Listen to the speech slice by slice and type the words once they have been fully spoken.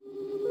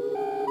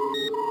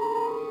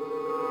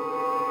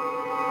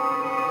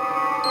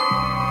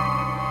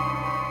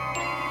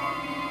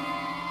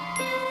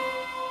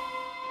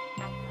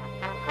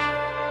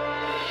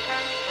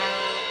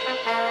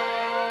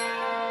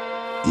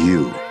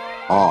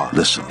are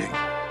listening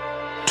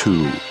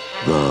to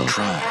the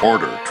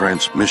Tri-Quarter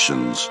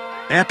Transmissions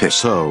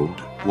episode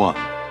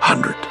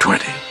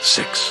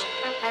 126.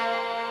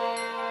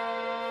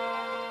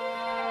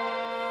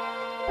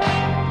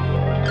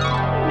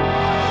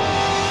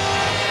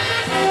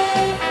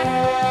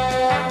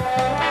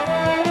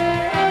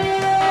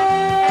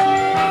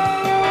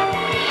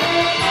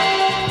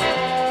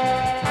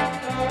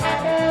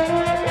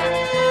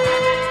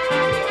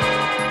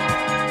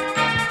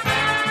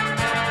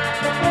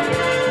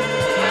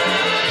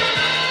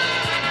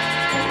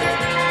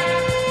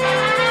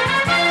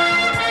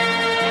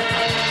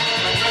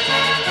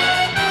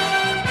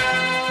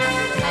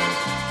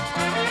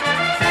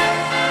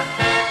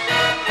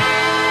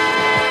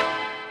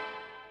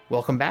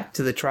 Welcome back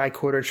to the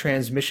Tri-Quarter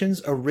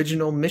Transmissions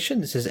original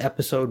mission. This is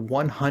episode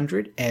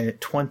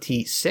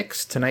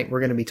 126. Tonight we're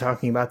going to be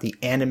talking about the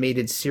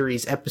animated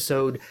series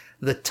episode,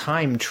 The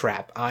Time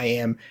Trap. I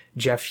am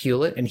Jeff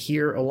Hewlett, and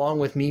here along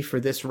with me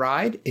for this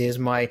ride is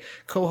my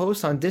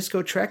co-host on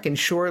Disco Trek and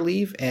Shore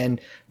Leave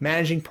and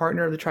managing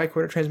partner of the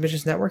Tri-Quarter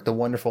Transmissions Network, the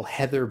wonderful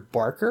Heather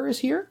Barker is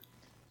here.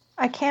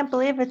 I can't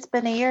believe it's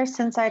been a year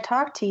since I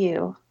talked to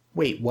you.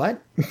 Wait, what?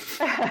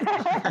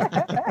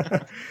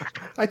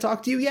 I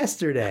talked to you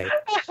yesterday.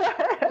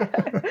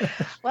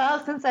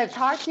 Well, since I've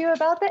talked to you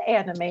about the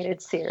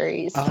animated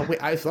series.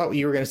 Wait, I thought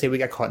you were going to say we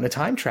got caught in a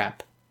time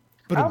trap.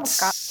 Oh,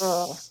 God.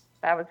 Oh,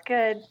 that was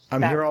good.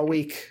 I'm here all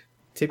week.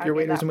 Tip your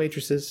waiters and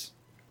waitresses.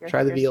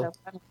 Try the veal.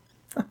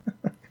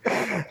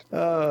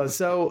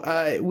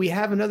 So we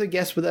have another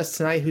guest with us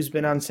tonight who's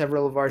been on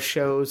several of our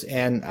shows,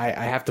 and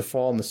I have to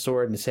fall on the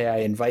sword and say I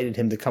invited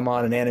him to come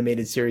on an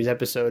animated series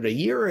episode a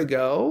year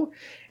ago,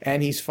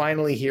 and he's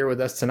finally here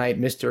with us tonight,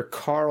 Mr.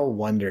 Carl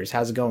Wonders.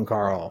 How's it going,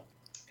 Carl?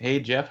 Hey,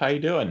 Jeff. How you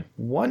doing?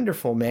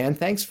 Wonderful, man.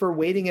 Thanks for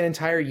waiting an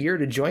entire year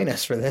to join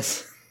us for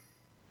this.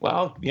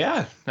 Well,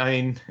 yeah. I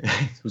mean,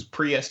 it was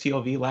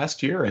pre-STLV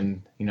last year,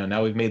 and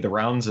now we've made the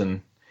rounds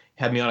and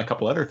had me on a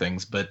couple other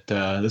things, but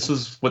this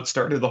was what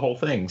started the whole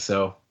thing.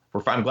 So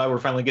I'm glad we're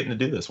finally getting to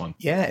do this one.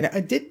 Yeah,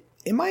 and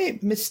am I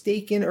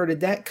mistaken, or did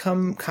that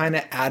come kind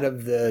of out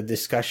of the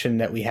discussion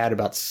that we had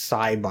about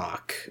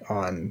Cybok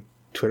on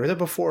Twitter? Was that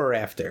before or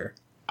after?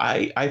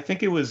 I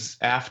think it was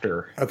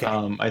after. Okay.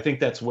 I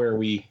think that's where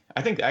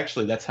I think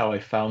actually that's how I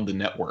found the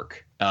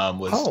network.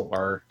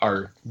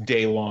 Our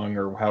day long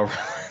or however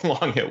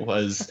long it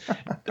was.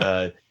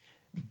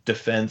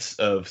 Defense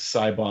of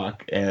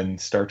Cybok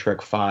and Star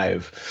Trek V,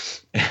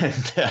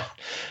 and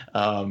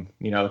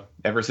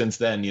ever since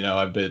then,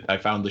 I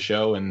found the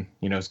show, and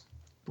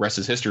rest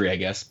is history, I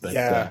guess. But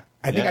yeah,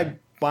 I think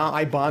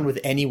I bond with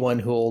anyone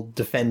who will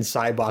defend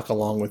Cybok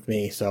along with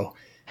me. So,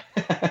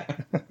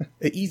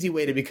 the easy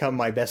way to become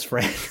my best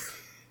friend.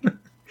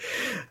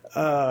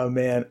 Oh,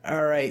 man.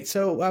 All right.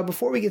 So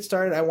before we get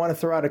started, I want to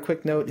throw out a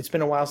quick note. It's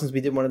been a while since we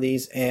did one of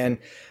these, and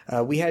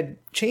we had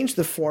changed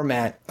the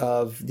format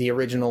of the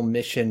original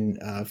mission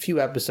a few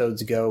episodes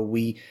ago.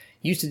 We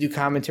used to do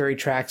commentary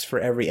tracks for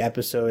every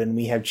episode, and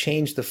we have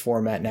changed the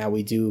format now.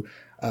 We do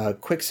a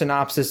quick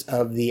synopsis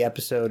of the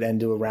episode and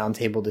do a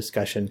roundtable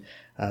discussion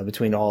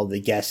between all of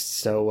the guests.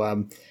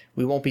 So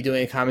we won't be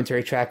doing a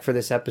commentary track for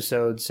this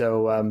episode,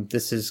 so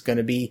this is going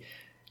to be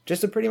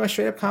just a pretty much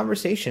straight-up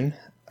conversation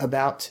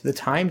about the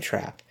Time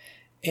Trap.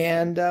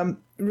 And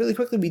really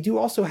quickly, we do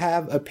also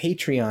have a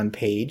Patreon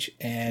page,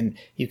 and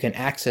you can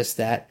access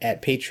that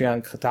at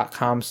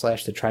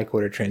patreon.com/the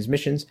Tri-Quarter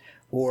Transmissions,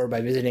 or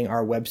by visiting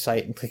our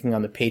website and clicking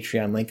on the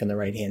Patreon link on the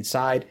right-hand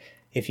side.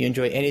 If you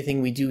enjoy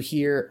anything we do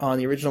here on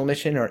the original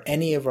mission or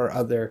any of our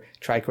other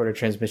Tri-Quarter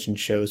Transmission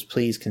shows,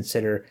 please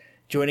consider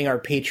joining our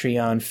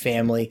Patreon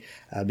family.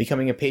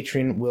 Becoming a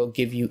patron will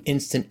give you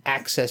instant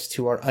access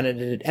to our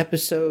unedited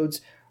episodes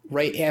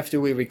right after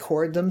we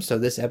record them. So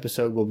this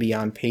episode will be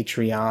on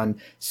Patreon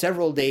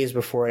several days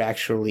before it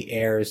actually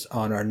airs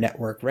on our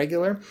network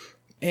regular.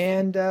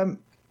 And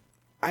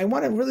I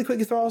want to really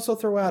quickly throw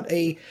out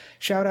a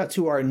shout out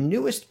to our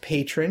newest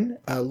patron,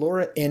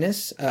 Laura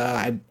Innes.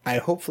 I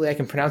hopefully I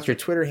can pronounce your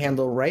Twitter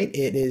handle right.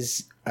 It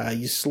is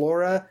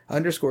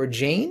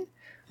Yuslora_Jane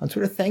on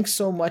Twitter. Thanks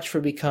so much for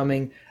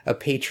becoming a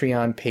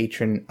Patreon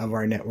patron of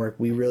our network.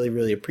 We really,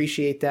 really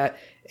appreciate that.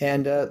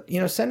 And,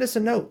 send us a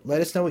note. Let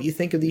us know what you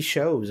think of these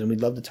shows, and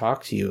we'd love to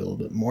talk to you a little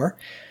bit more.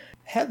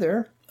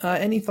 Heather,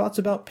 any thoughts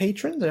about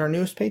patrons, our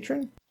newest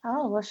patron?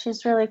 Oh, well,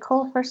 she's really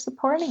cool for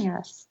supporting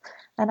us.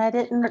 And I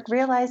didn't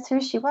realize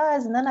who she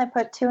was, and then I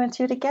put two and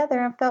two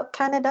together and felt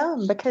kind of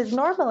dumb, because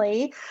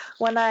normally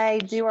when I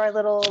do our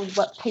little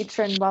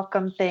patron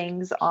welcome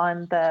things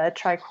on the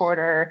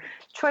Tri-Quarter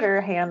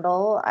Twitter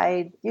handle,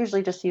 I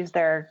usually just use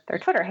their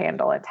Twitter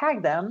handle and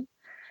tag them.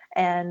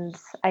 And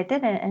I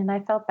didn't, and I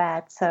felt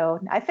bad. So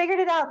I figured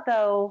it out,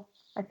 though.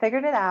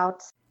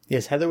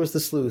 Yes, Heather was the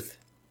sleuth.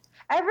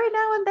 Every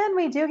now and then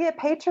we do get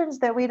patrons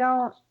that we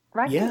don't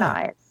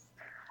recognize.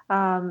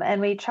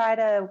 And we try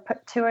to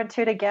put two and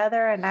two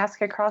together and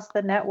ask across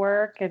the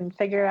network and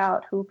figure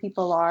out who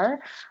people are.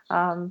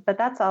 But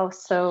that's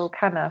also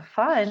kind of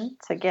fun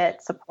to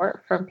get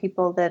support from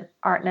people that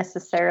aren't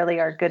necessarily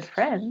our good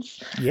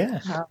friends. Yeah.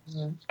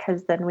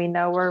 Because then we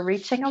know we're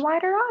reaching a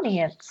wider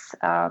audience.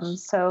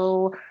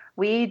 So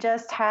we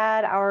just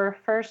had our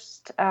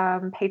first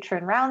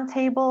patron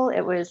roundtable.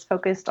 It was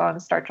focused on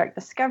Star Trek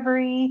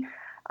Discovery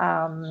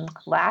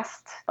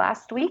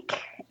last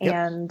week,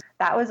 and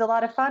that was a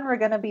lot of fun. We're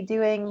going to be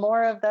doing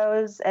more of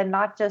those, and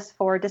not just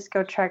for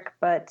Disco Trek,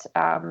 but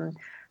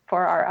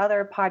for our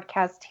other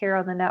podcast here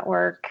on the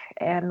network,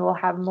 and we'll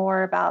have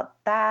more about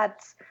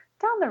that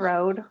down the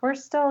road. We're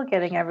still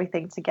getting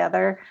everything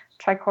together.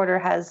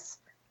 Tricorder has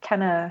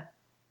kind of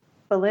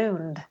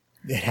ballooned.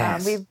 It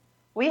has.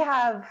 We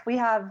have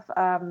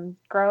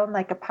grown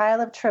like a pile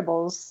of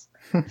tribbles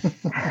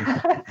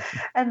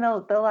and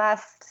the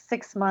last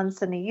 6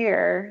 months and a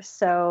year.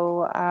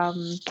 So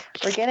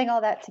we're getting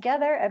all that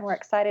together, and we're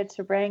excited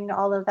to bring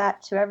all of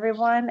that to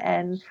everyone.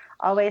 And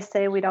always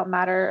say we don't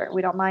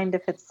mind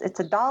if it's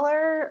 $1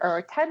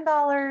 or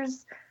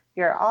 $10.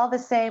 You're all the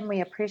same.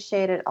 We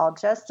appreciate it all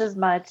just as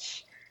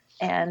much.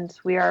 And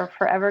we are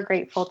forever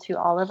grateful to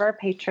all of our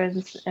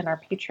patrons and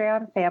our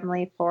Patreon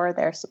family for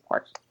their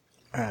support.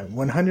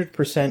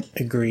 100%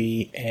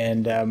 agree.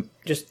 And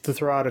just to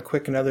throw out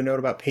another note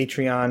about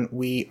Patreon,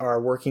 we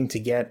are working to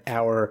get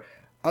our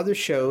other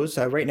shows.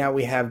 Right now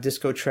we have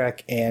Disco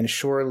Trek and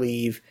Shore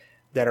Leave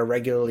that are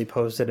regularly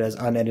posted as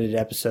unedited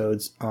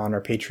episodes on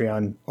our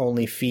Patreon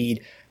only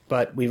feed.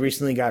 But we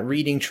recently got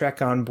Reading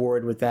Trek on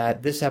board with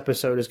that. This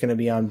episode is going to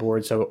be on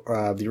board, so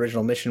the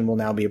original mission will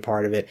now be a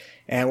part of it.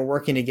 And we're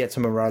working to get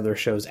some of our other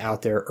shows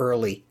out there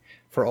early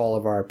for all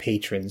of our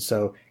patrons.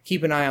 So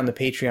keep an eye on the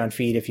Patreon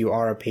feed. If you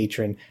are a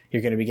patron,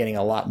 you're going to be getting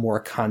a lot more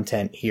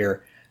content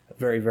here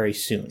very, very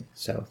soon.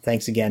 So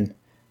thanks again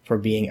for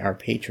being our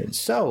patrons.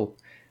 So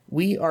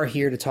we are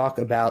here to talk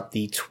about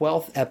the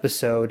 12th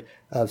episode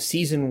of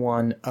Season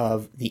 1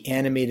 of the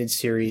animated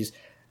series,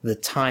 The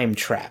Time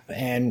Trap.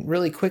 And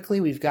really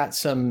quickly, we've got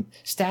some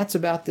stats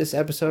about this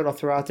episode I'll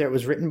throw out there. It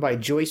was written by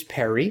Joyce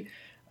Perry.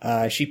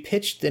 She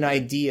pitched an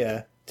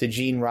idea to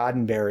Gene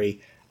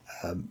Roddenberry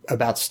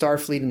about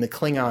Starfleet and the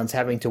Klingons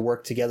having to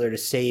work together to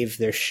save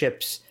their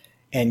ships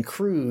and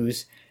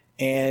crews,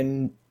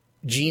 and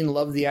Gene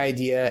loved the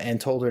idea and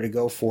told her to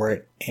go for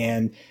it.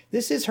 And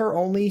this is her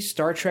only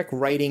Star Trek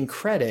writing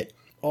credit,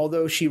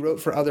 although she wrote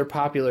for other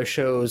popular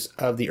shows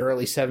of the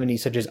early 70s,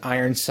 such as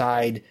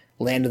Ironside,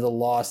 Land of the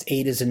Lost,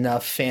 Eight is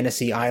Enough,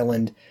 Fantasy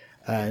Island,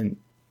 and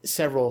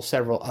several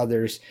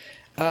others.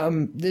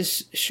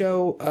 This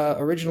show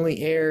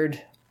originally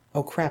aired...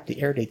 Oh crap,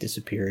 the air date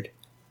disappeared.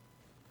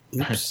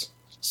 Oops.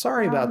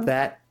 Sorry about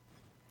that.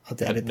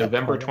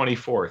 November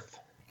 24th.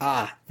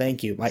 Ah,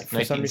 thank you.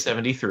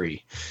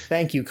 1973.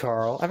 Thank you,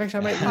 Carl. I might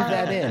leave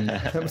that in.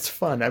 That was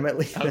fun. I might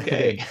leave that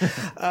in.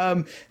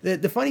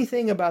 The funny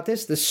thing about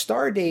this, the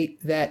star date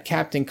that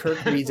Captain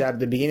Kirk reads out at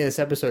the beginning of this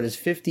episode is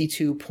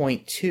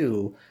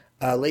 52.2.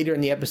 Later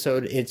in the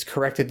episode, it's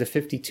corrected to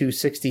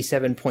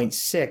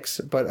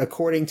 5267.6, but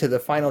according to the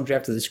final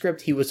draft of the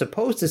script, he was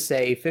supposed to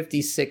say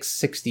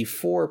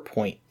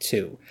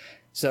 5664.2.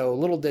 So a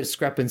little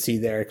discrepancy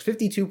there.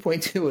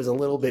 52.2 is a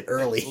little bit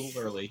early. A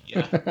little early,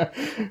 yeah.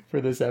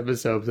 For this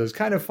episode. So it's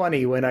kind of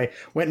funny when I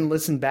went and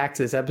listened back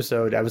to this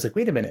episode, I was like,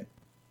 wait a minute.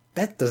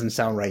 That doesn't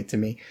sound right to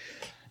me.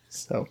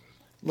 So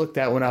look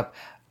that one up.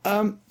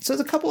 So there's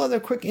a couple other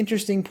quick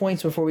interesting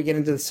points before we get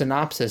into the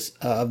synopsis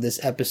of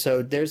this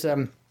episode. There's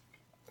on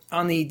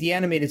the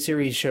animated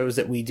series shows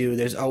that we do,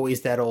 there's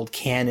always that old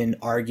canon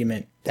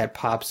argument that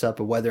pops up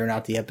of whether or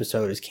not the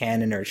episode is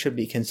canon or it should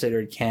be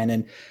considered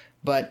canon.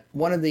 But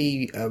one of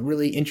the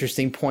really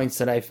interesting points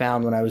that I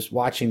found when I was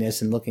watching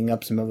this and looking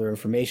up some other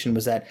information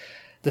was that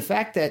the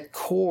fact that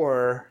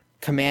Kor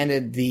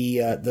commanded the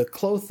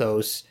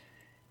Klothos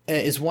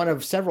is one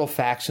of several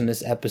facts in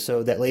this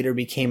episode that later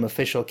became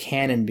official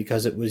canon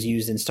because it was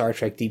used in Star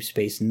Trek Deep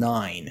Space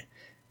Nine.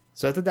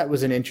 So I thought that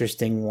was an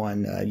interesting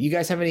one. You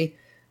guys have any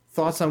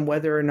thoughts on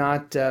whether or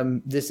not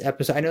this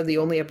episode... I know the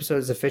only episode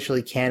is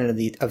officially canon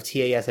of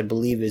TAS, I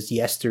believe, is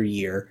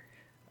Yesteryear,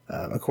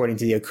 according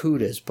to the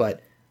Okudas,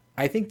 but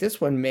I think this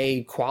one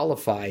may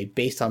qualify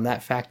based on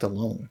that fact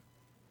alone.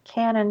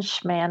 Canon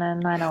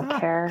schmanon, I don't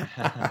care.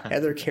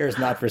 Heather cares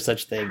not for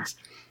such things.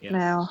 Yes.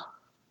 No,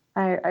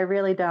 I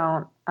really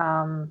don't.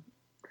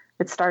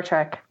 It's Star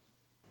Trek.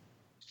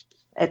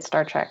 It's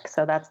Star Trek,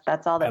 so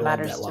that's all that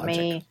matters to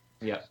me.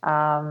 Yeah.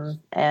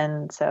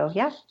 And so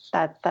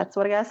that's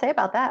what I gotta say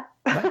about that.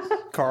 Nice.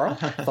 Carl,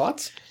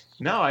 thoughts?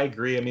 No, I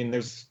agree. I mean,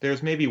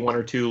 there's maybe one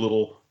or two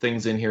little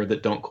things in here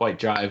that don't quite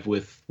jive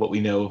with what we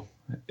know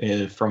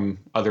from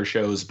other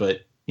shows,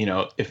 but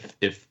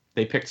if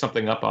they picked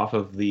something up off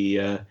of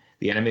the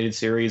animated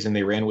series and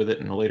they ran with it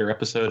in a later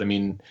episode, I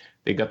mean,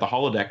 they got the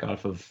holodeck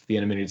off of the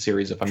animated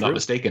series, if I'm not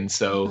mistaken.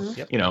 So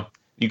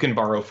you can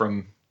borrow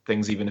from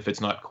things even if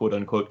it's not quote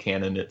unquote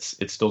canon. It's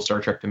still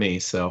Star Trek to me.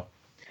 So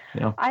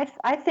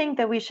I think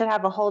that we should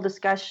have a whole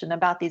discussion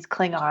about these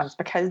Klingons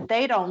because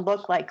they don't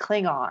look like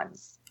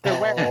Klingons. They're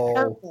wearing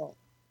purple.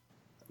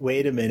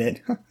 Wait a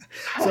minute.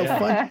 So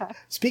fun.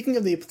 Speaking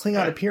of the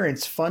Klingon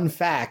appearance, fun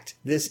fact,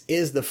 this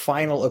is the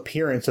final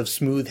appearance of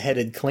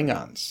smooth-headed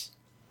Klingons.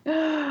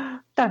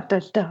 Dun,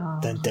 dun, dun.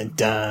 Dun, dun,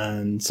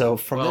 dun. So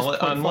from this point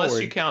unless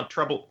forward, you count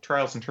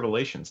Trials and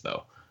Tribulations,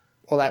 though.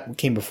 well, that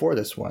came before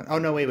this one. Oh,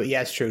 no, wait, but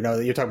yeah, it's true. No,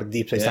 you're talking about the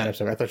Deep Space Nine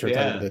episode. I thought you were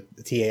talking about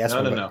the TAS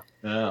one.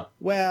 No.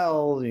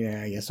 Well,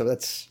 yeah, I guess so.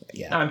 That's,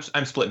 yeah.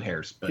 I'm splitting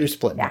hairs. But, You're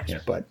splitting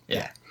hairs, but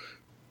yeah.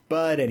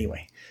 But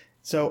anyway.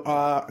 So,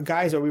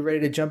 guys, are we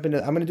ready to jump into...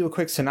 I'm going to do a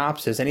quick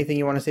synopsis. Anything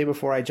you want to say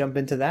before I jump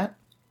into that?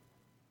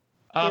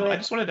 I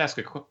just wanted to ask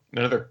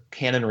another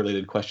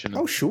canon-related question.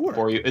 Oh, sure.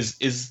 For you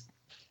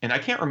and I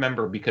can't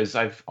remember because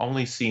I've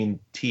only seen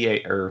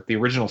the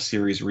original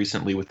series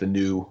recently with the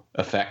new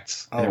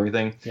effects and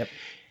everything. Yep.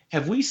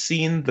 Have we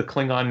seen the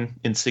Klingon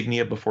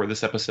insignia before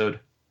this episode?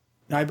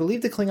 Now, I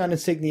believe the Klingon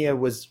insignia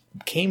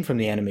came from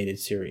the animated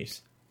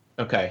series.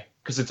 Okay,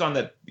 because it's on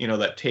that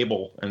that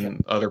table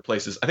and other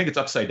places. I think it's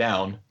upside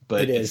down,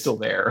 but it's still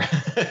there.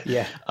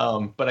 Yeah.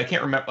 But I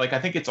can't remember. Like I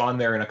think it's on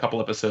there in a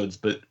couple episodes,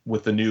 but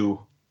with the new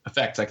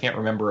effects, I can't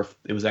remember if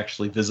it was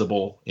actually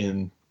visible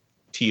in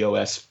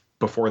TOS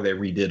before they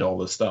redid all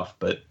this stuff.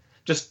 But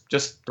just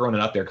throwing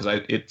it out there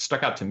because it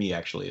stuck out to me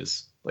actually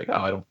as like, oh,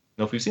 I don't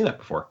know if we've seen that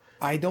before.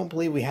 I don't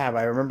believe we have.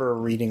 I remember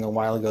reading a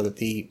while ago that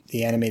the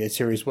animated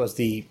series was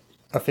the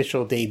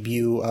official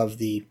debut of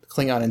the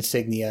Klingon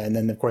insignia, and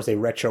then of course they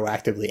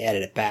retroactively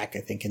added it back, I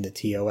think, into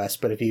TOS.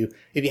 But if you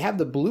have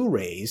the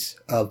Blu-rays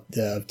of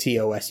the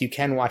TOS, you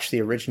can watch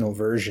the original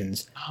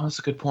versions. Oh, that's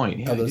a good point.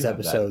 Yeah, of those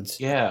episodes.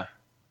 Yeah.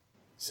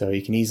 So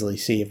you can easily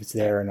see if it's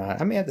there or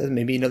not. I mean, that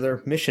may be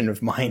another mission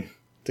of mine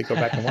to go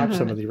back and watch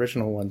some of the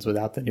original ones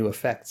without the new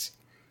effects.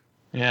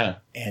 Yeah.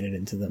 Added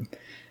into them.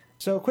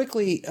 So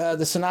quickly,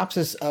 the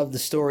synopsis of the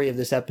story of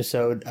this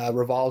episode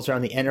revolves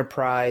around the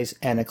Enterprise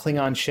and a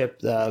Klingon ship,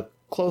 the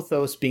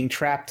Klothos, being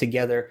trapped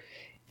together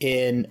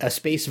in a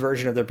space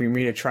version of the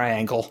Bermuda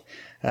Triangle,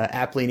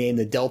 aptly named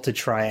the Delta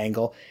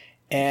Triangle,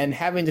 and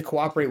having to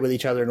cooperate with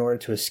each other in order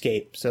to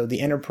escape. So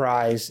the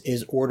Enterprise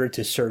is ordered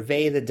to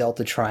survey the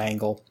Delta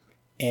Triangle,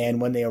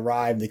 and when they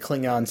arrive, the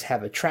Klingons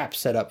have a trap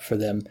set up for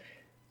them.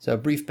 So a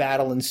brief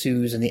battle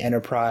ensues, and the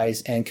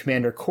Enterprise and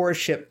Commander Kor's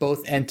ship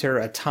both enter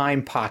a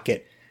time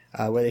pocket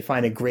where they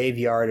find a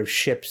graveyard of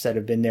ships that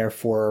have been there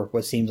for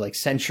what seems like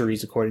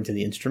centuries, according to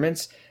the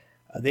instruments.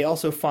 They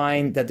also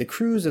find that the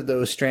crews of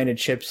those stranded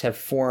ships have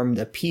formed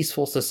a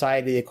peaceful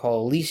society they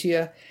call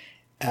Elysia,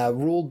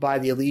 ruled by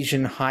the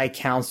Elysian High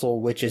Council,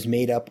 which is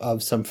made up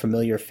of some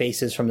familiar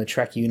faces from the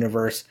Trek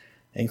universe,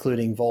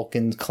 including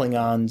Vulcans,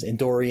 Klingons,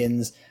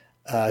 Andorians,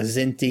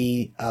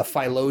 Zinti,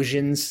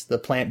 Phylosians, the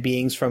plant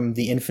beings from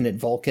the Infinite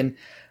Vulcan,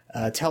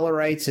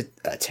 Tellarites,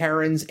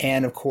 Terrans,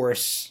 and of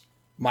course,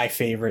 my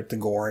favorite, the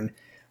Gorn,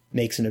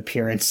 makes an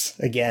appearance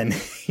again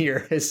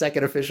here, his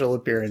second official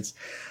appearance.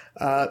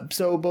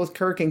 So both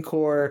Kirk and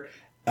Kor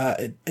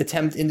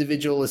attempt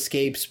individual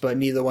escapes, but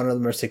neither one of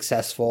them are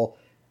successful.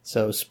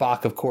 So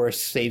Spock, of course,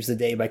 saves the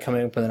day by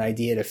coming up with an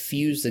idea to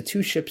fuse the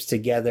two ships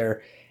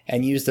together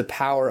and use the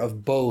power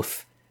of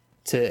both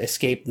to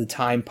escape the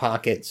time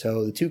pocket.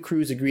 So the two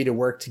crews agree to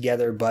work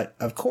together, but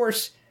of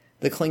course,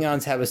 the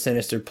Klingons have a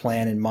sinister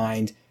plan in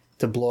mind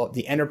to blow up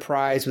the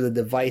Enterprise with a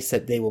device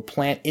that they will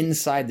plant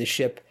inside the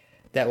ship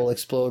that will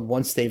explode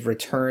once they've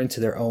returned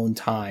to their own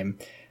time.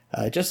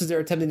 Just as they're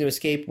attempting to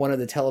escape, one of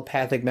the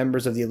telepathic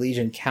members of the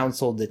Elysian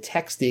Council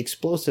detects the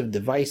explosive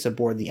device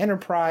aboard the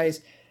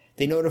Enterprise.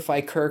 They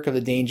notify Kirk of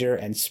the danger,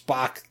 and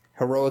Spock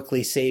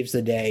heroically saves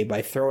the day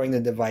by throwing the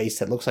device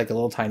that looks like a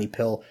little tiny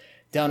pill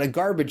down a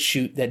garbage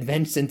chute that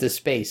vents into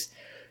space.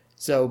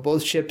 So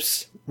both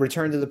ships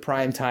return to the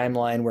Prime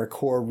timeline, where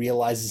Kor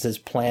realizes his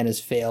plan has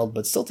failed,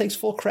 but still takes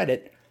full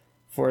credit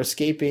for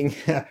executing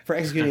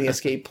the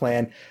escape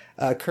plan.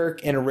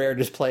 Kirk, in a rare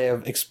display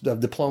of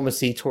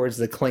diplomacy towards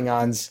the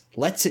Klingons,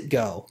 lets it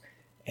go,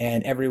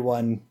 and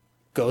everyone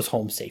goes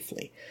home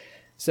safely.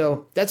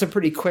 So that's a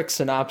pretty quick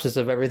synopsis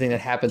of everything that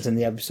happens in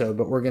the episode,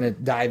 but we're going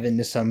to dive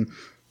into some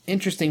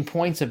interesting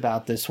points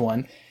about this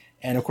one.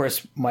 And of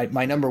course,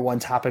 my number one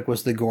topic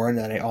was the Gorn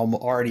that I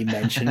already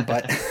mentioned,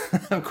 but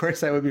of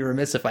course I would be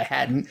remiss if I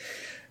hadn't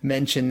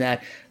mentioned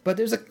that. But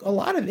there's a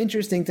lot of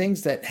interesting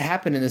things that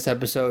happen in this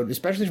episode,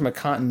 especially from a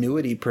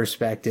continuity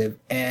perspective.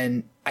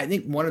 And I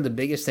think one of the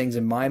biggest things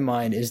in my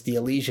mind is the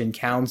Elysian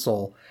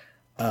Council.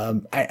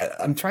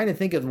 I'm trying to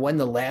think of when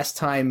the last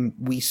time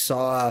we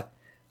saw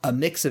a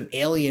mix of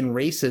alien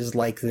races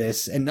like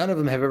this, and none of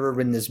them have ever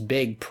been this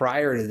big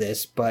prior to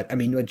this. But I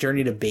mean, a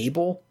Journey to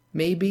Babel,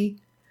 maybe?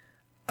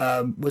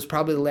 Was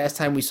probably the last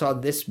time we saw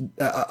this,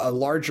 a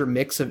larger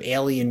mix of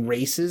alien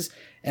races.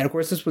 And of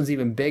course, this one's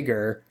even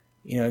bigger,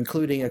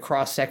 including a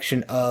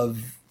cross-section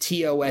of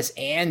TOS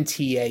and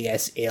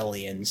TAS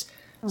aliens.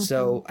 Mm-hmm.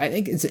 So I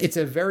think it's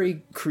a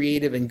very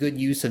creative and good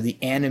use of the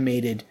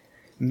animated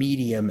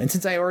medium. And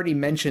since I already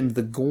mentioned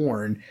the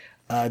Gorn,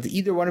 do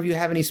either one of you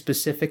have any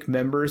specific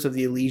members of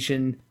the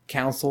Elysian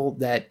Council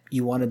that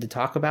you wanted to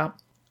talk about?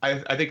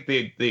 I think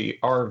they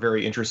are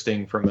very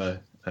interesting from a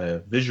a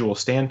visual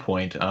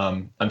standpoint.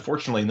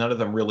 Unfortunately, none of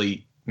them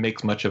really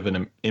makes much of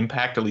an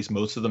impact. At least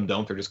most of them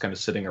don't. They're just kind of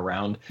sitting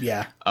around.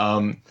 Yeah.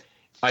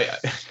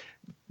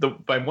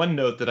 By one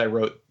note that I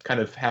wrote kind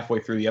of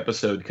halfway through the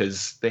episode,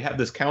 because they have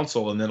this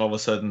council, and then all of a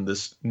sudden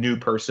this new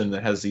person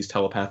that has these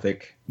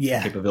telepathic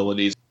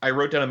capabilities. I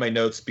wrote down in my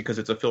notes, because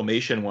it's a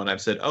Filmation one,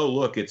 I've said, oh,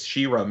 look, it's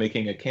She-Ra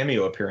making a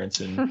cameo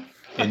appearance in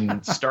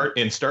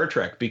Star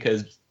Trek,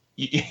 because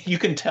you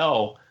can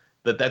tell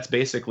that that's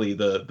basically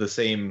the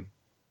same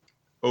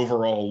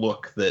overall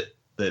look that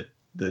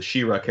the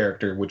She-Ra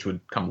character, which would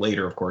come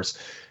later, of course,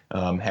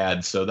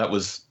 had. So that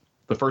was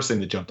the first thing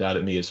that jumped out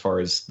at me as far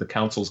as the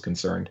council's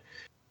concerned.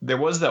 There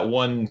was that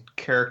one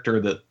character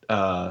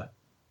that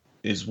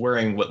is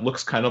wearing what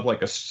looks kind of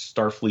like a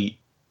Starfleet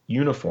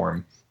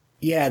uniform.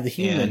 Yeah, the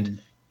human.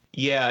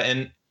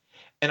 And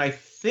I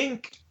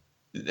think,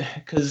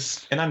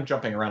 because, and I'm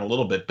jumping around a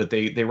little bit, but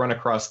they run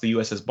across the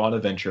USS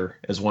Bonaventure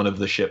as one of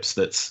the ships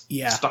that's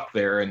stuck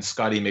there, and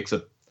Scotty makes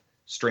a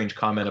strange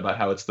comment about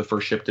how it's the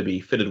first ship to be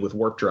fitted with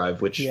warp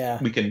drive, which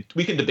we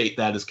can debate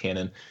that as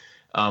canon.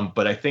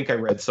 But I think I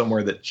read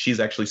somewhere that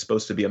she's actually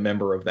supposed to be a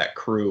member of that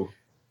crew.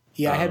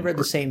 Yeah, I had read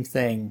the same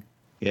thing.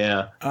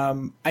 Yeah.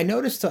 I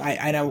noticed,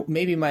 I know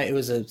maybe it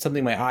was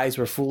something my eyes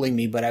were fooling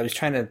me, but I was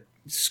trying to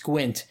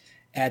squint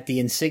at the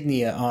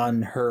insignia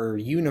on her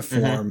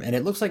uniform, and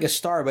it looks like a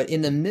star, but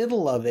in the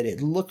middle of it,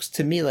 it looks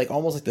to me like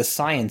almost like the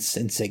science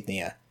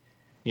insignia.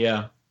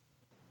 Yeah.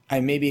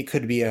 Maybe it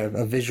could be a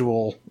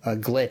visual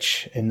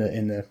glitch in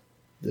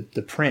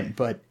the print,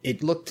 but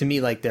it looked to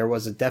me like there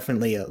was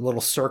definitely a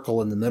little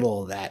circle in the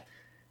middle of that.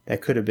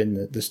 That could have been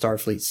the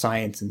Starfleet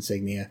science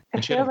insignia.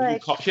 And she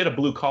had a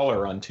blue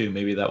collar on too.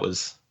 Maybe that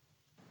was,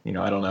 I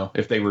don't know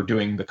if they were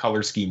doing the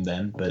color scheme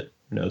then, but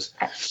who knows?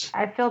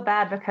 I feel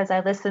bad because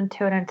I listened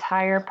to an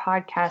entire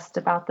podcast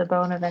about the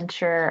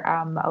Bonaventure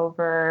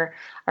over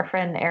our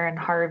friend Aaron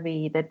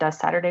Harvey that does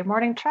Saturday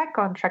Morning Trek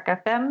on Trek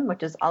FM,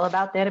 which is all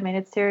about the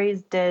animated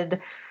series,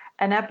 did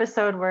an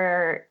episode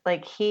where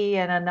like he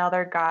and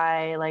another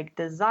guy like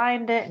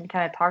designed it and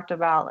kind of talked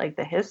about like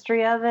the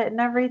history of it and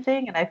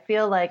everything. And I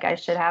feel like I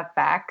should have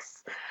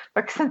facts,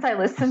 but since I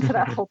listened to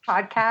that whole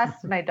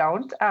podcast and I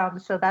don't,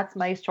 so that's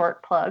my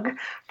short plug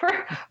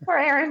for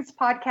Aaron's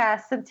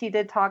podcast, since he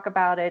did talk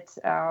about it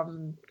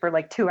for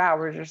like 2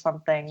 hours or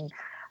something.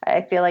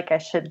 I feel like I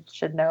should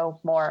know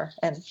more,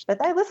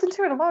 but I listened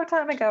to it a long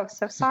time ago,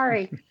 so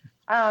sorry.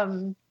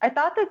 I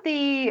thought that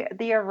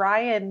the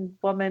Orion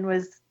woman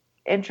was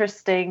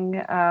interesting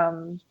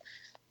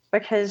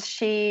because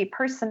she,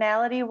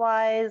 personality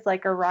wise,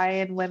 like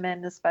Orion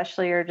women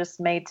especially, are just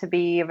made to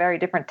be a very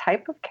different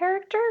type of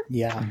character.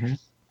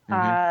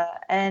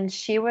 And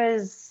she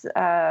was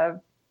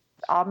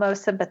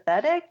almost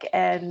sympathetic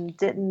and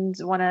didn't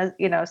want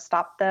to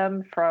stop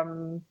them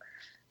from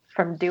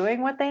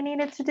doing what they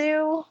needed to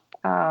do.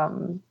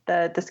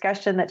 The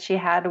discussion that she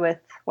had with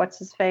what's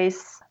his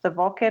face, the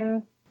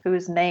Vulcan,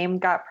 whose name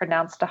got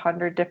pronounced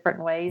 100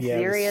 different ways.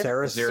 Sirius.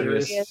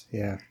 Sirius,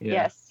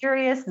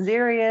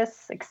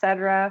 Xerius,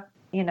 etc.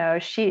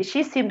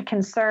 She seemed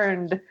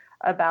concerned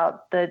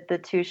about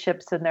the two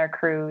ships and their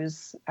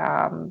crews,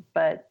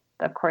 but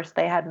of course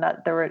they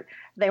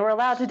were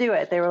allowed to do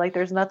it. They were like,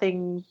 there's no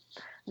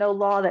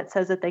law that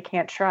says that they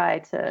can't try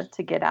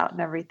to get out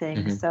and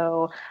everything.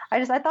 So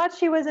I thought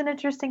she was an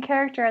interesting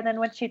character. And then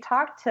when she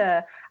talked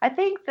to, I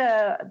think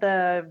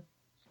the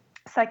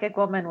psychic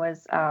woman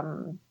was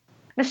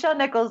Nichelle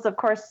Nichols, of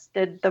course,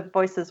 did the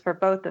voices for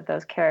both of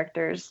those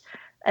characters.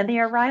 And the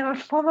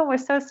Orion woman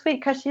was so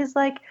sweet because she's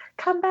like,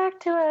 come back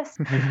to us.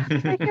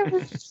 Like, it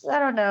was, I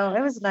don't know.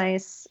 It was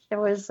nice. It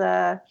was,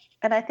 and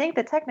I think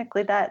that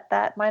technically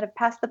that might have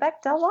passed the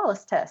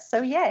Bechdel-Wallace test.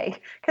 So yay,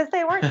 because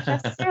they weren't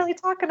necessarily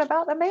talking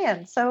about a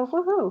man. So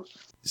woohoo.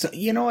 So,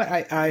 what?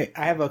 I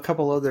have a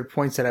couple other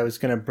points that I was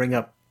going to bring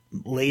up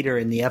later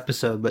in the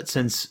episode, but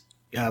since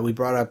we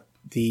brought up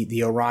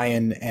the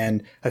Orion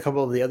and a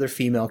couple of the other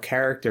female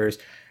characters,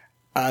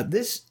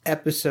 this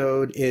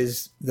episode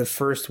is the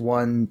first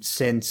one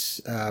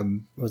since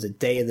was it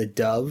Day of the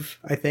Dove?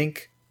 I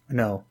think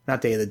no,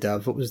 not Day of the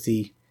Dove. What was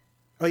the?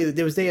 Oh yeah,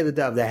 there was Day of the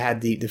Dove that had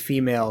the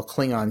female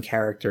Klingon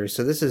characters.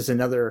 So this is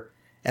another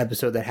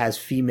episode that has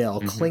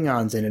female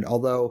Klingons in it.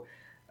 Although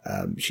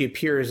she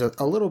appears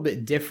a little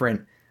bit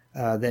different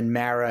than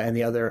Mara and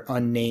the other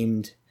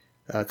unnamed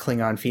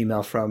Klingon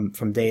female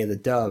from Day of the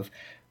Dove.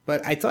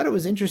 But I thought it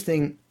was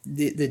interesting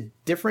the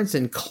difference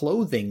in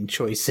clothing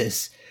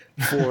choices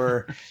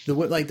for the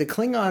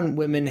Klingon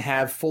women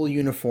have full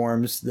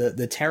uniforms.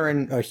 The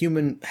Terran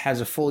human has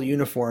a full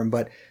uniform,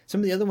 but some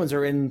of the other ones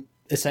are in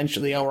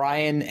essentially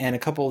Orion and a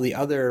couple of the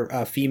other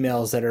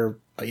females that are,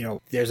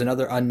 there's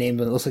another unnamed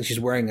one that looks like she's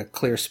wearing a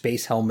clear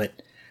space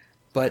helmet,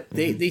 but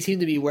they seem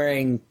to be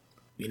wearing,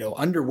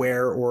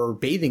 underwear or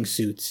bathing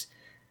suits.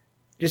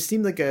 It just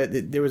seemed like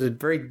there was a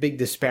very big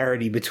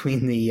disparity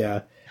between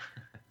the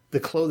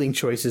clothing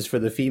choices for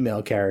the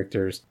female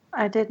characters.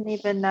 I didn't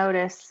even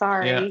notice.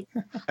 Sorry.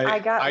 Yeah.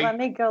 Let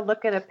me go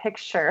look at a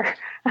picture.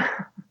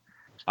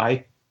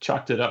 I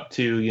chalked it up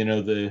to,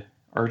 the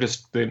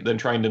artist then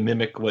trying to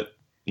mimic what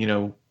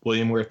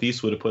William Worth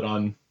would have put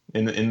on.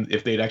 And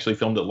if they'd actually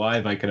filmed it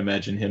live, I can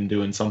imagine him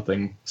doing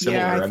something similar.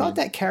 Yeah, I thought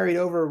that carried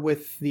over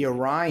with the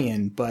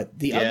Orion, but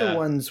the other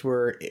ones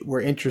were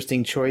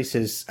interesting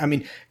choices. I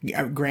mean,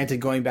 granted,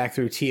 going back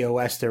through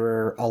TOS, there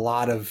were a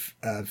lot of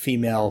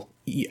female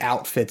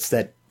outfits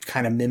that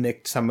kind of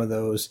mimicked some of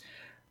those.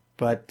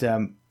 But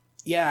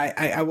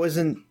I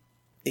wasn't.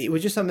 It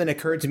was just something that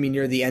occurred to me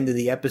near the end of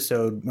the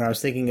episode when I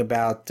was thinking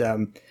about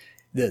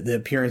the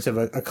appearance of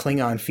a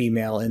Klingon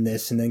female in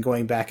this, and then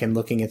going back and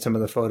looking at some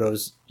of the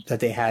photos that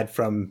they had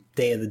from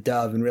Day of the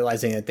Dove and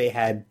realizing that they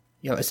had,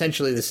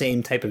 essentially the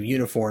same type of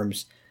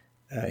uniforms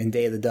in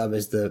Day of the Dove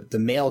as the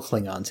male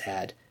Klingons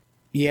had.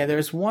 Yeah,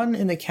 there's one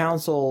in the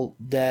council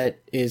that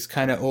is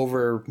kind of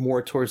over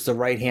more towards the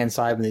right-hand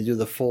side when they do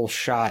the full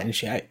shot, and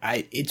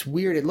it's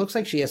weird. It looks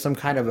like she has some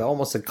kind of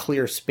almost a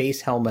clear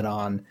space helmet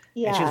on,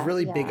 and she has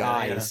really big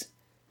eyes.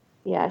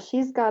 Yeah,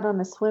 she's got on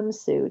a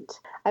swimsuit.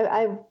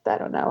 I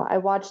don't know. I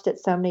watched it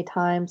so many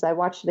times. I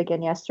watched it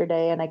again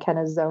yesterday, and I kind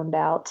of zoned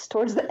out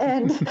towards the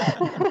end,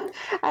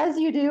 as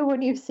you do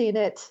when you've seen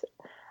it.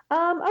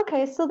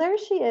 Okay, so there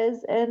she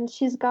is, and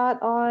she's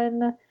got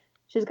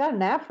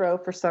an afro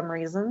for some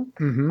reason.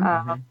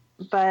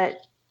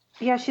 But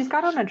yeah, she's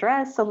got on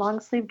a long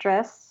sleeve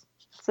dress,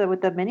 so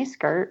with the mini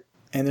skirt.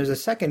 And there's a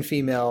second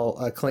female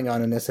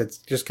Klingon in this that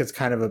just gets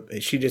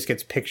she just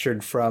gets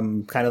pictured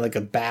from kind of like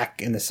a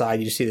back and the side.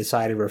 You just see the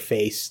side of her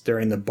face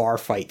during the bar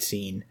fight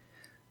scene.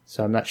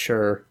 So I'm not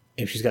sure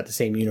if she's got the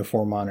same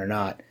uniform on or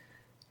not.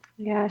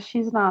 Yeah,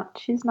 she's not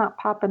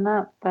popping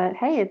up, but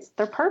hey,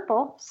 they're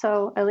purple,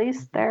 so at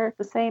least they're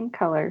the same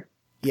color.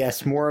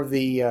 Yes, more of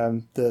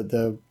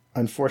the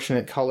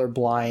unfortunate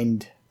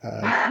colorblind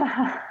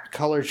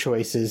color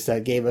choices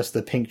that gave us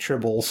the pink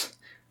tribbles.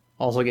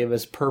 Also gave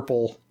us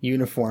purple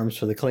uniforms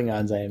for the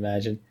Klingons, I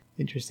imagine.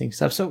 Interesting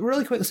stuff. So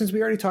really quick, since we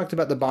already talked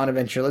about the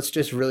Bonaventure, let's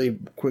just really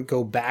quick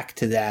go back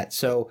to that.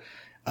 So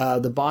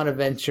the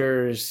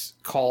Bonaventure's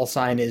call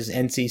sign is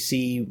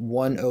NCC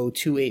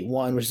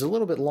 10281, which is a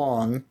little bit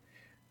long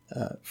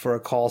for a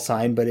call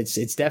sign, but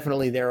it's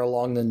definitely there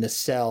along the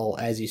nacelle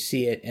as you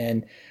see it.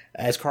 And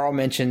as Carl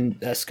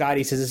mentioned,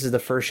 Scotty says this is the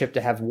first ship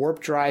to have warp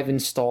drive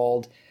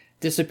installed,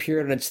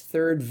 disappeared on its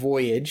third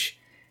voyage.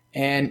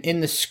 And in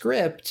the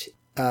script,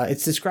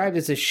 it's described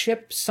as a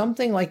ship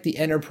something like the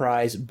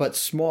Enterprise, but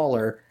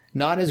smaller,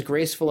 not as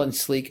graceful and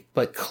sleek,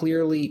 but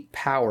clearly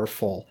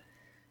powerful.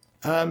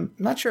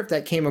 Not sure if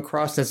that came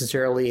across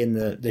necessarily in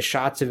the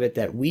shots of it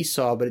that we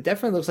saw, but it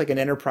definitely looks like an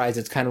Enterprise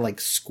that's kind of like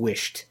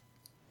squished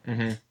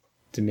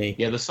to me.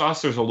 Yeah, the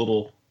saucer's a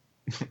little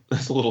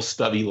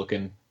stubby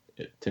looking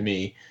to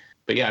me.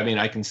 But yeah, I mean,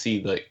 I can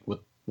see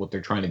what they're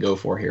trying to go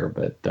for here,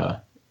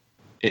 but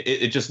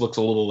it just looks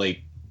a little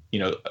like,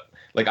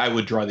 like I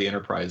would draw the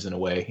Enterprise in a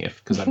way,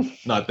 because I'm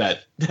not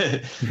that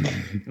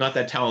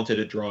talented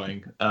at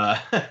drawing.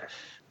 But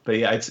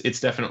yeah, it's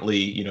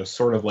definitely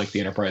sort of like the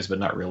Enterprise, but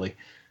not really.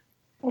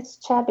 It's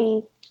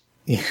chubby.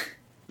 Yeah.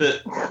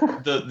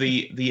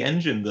 The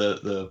engine,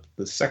 the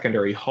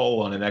secondary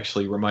hull on it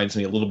actually reminds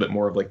me a little bit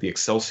more of like the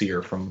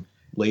Excelsior from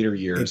later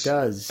years. It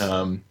does.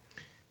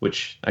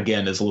 Which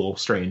again is a little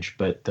strange,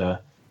 but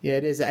yeah,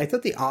 it is. I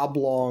thought the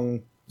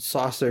oblong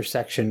saucer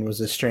section was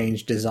a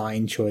strange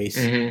design choice.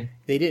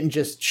 They didn't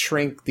just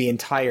shrink the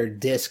entire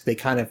disc; they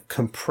kind of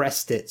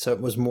compressed it so it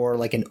was more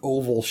like an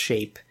oval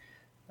shape,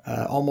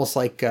 almost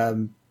like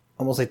the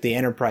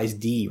Enterprise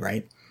D,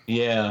 right?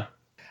 Yeah.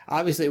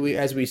 Obviously,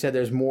 as we said,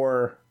 there's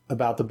more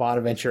about the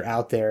Bonaventure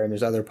out there, and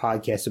there's other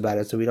podcasts about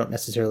it, so we don't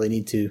necessarily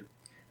need to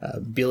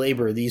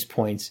belabor these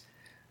points.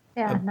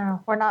 Yeah, no,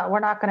 we're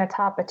not going to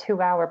top a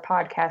 2-hour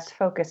podcast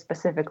focused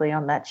specifically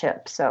on that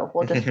ship. So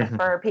we'll just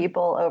refer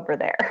people over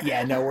there.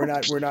 Yeah, no, we're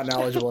not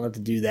knowledgeable enough to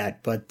do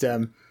that. But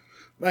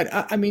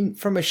I mean,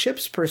 from a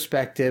ship's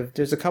perspective,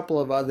 there's a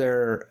couple of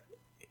other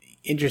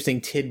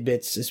interesting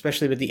tidbits,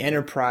 especially with the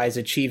Enterprise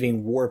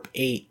achieving warp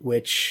 8,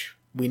 which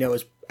we know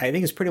I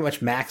think is pretty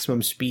much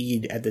maximum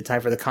speed at the time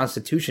for the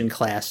Constitution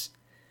class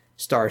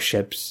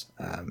starships.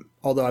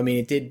 Although, I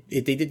mean, they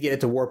did get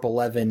it to warp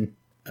 11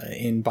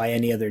 by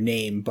any other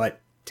name, but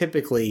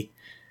typically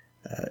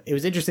it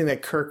was interesting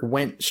that Kirk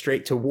went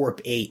straight to warp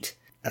 8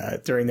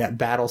 during that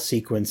battle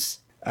sequence.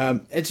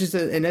 It's just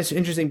an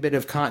interesting bit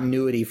of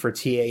continuity for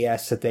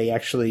TAS that they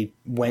actually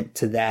went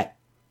to that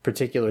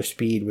particular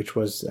speed, which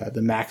was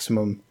the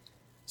maximum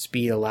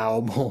speed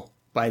allowable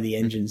by the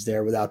engines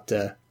there without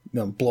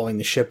blowing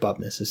the ship up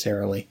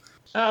necessarily.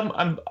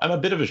 I'm a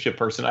bit of a ship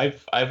person.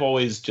 I've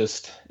always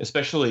just,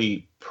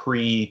 especially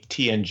pre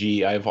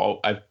TNG,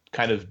 I've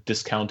kind of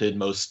discounted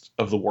most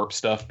of the warp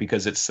stuff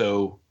because it's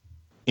so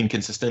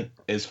inconsistent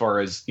as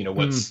far as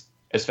what's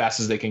as fast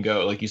as they can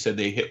go. Like you said,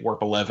 they hit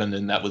warp 11,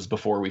 and that was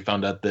before we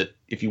found out that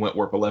if you went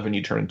warp 11,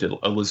 you turn into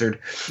a lizard.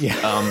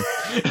 Yeah.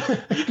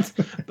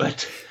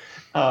 But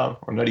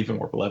or not even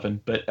warp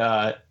 11. But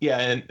yeah,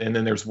 and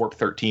then there's warp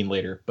 13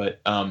 later.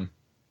 But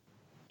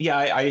yeah,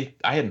 I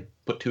hadn't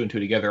put two and two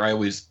together. I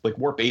always like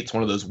warp 8's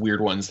one of those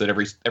weird ones that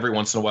every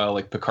once in a while,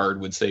 like Picard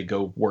would say,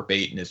 go warp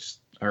 8, and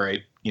all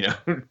right,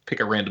 pick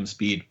a random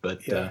speed.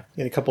 But get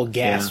a couple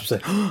gasps,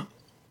 like, oh,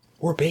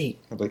 warp 8.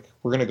 Like,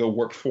 we're gonna go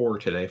warp 4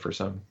 today for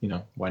some,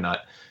 why not?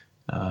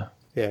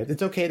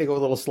 It's okay to go a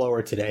little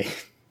slower today.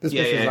 This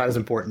mission's not as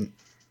important.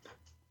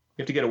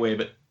 You have to get away,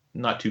 but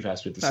not too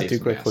fast with the not too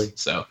quickly.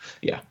 Gas. So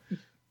yeah.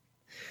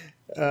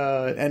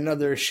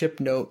 Another ship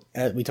note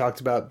we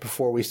talked about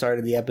before we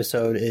started the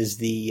episode is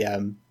the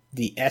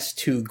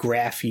S2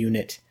 Graph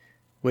unit,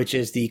 which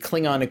is the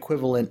Klingon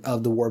equivalent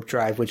of the warp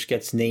drive, which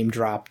gets name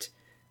dropped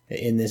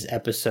in this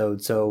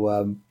episode.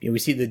 So we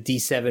see the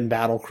D7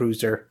 battle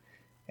cruiser,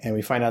 and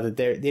we find out that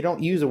they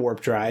don't use a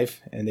warp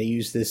drive, and they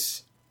use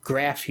this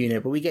Graph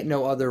unit, but we get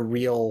no other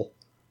real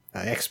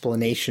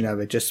explanation of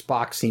it. Just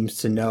Spock seems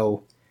to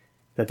know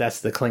that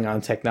that's the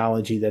Klingon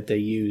technology that they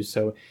use.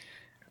 So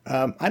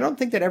I don't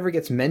think that ever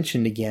gets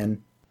mentioned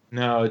again.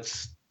 No,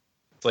 it's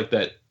like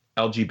that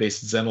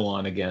algae-based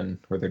Xenolon again,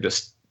 where they're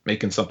just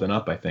making something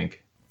up, I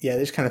think. Yeah,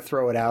 they just kind of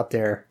throw it out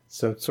there.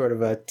 So it's sort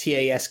of a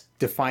TAS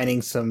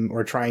defining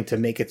or trying to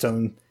make its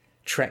own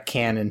Trek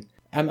canon.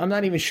 I'm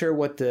not even sure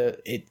what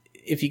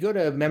if you go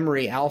to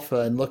Memory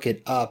Alpha and look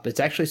it up, it's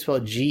actually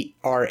spelled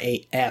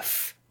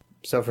GRAF.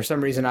 So for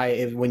some reason,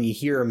 when you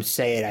hear him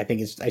say it, I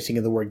think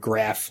of the word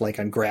graph, like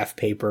on graph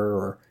paper,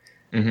 or.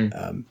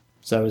 Mm-hmm.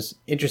 So it was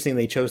interesting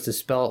they chose to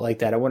spell it like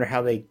that. I wonder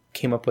how they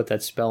came up with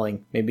that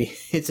spelling. Maybe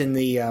it's in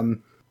the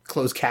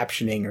closed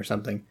captioning or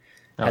something.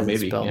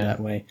 Maybe spelled that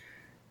way.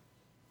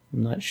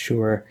 I'm not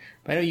sure.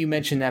 But I know you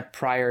mentioned that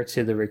prior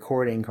to the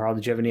recording, Carl.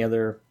 Did you have any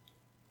other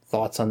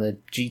thoughts on the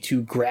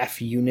G2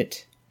 Graph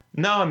unit?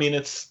 No, I mean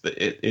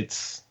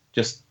it's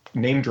just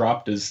name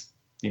dropped as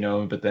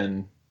but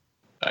then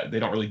they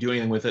don't really do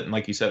anything with it, and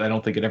like you said, I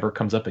don't think it ever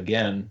comes up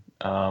again.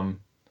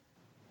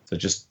 So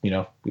just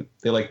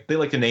they like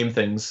to name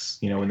things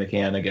when they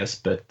can, I guess,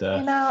 but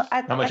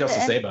not much else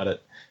to say about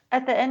it.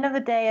 At the end of the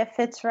day, it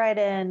fits right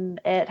in.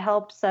 It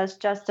helps us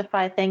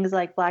justify things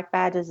like black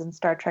badges in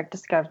Star Trek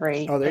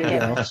Discovery. Oh, there you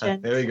go.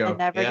 There you go. And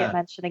never get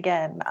mentioned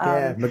again.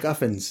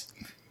 MacGuffins.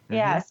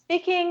 Yeah, Mm-hmm.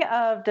 Speaking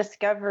of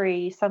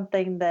Discovery,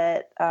 something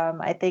that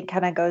I think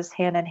kind of goes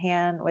hand in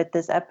hand with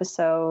this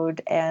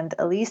episode and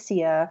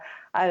Elysia,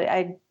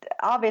 I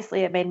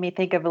obviously it made me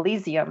think of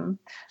Elysium,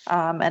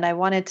 and I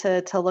wanted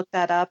to look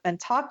that up and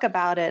talk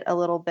about it a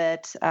little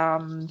bit,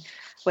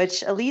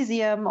 which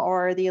Elysium,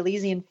 or the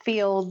Elysian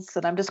Fields,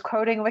 and I'm just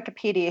quoting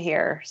Wikipedia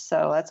here,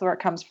 so that's where it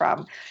comes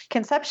from.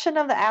 Conception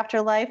of the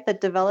afterlife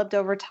that developed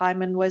over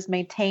time and was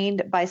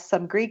maintained by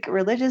some Greek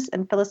religious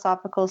and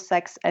philosophical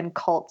sects and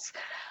cults.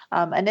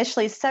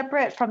 Initially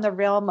separate from the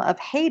realm of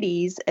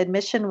Hades,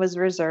 admission was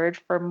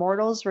reserved for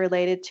mortals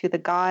related to the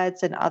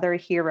gods and other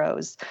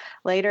heroes.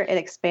 Later, it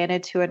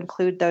expanded to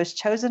include those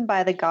chosen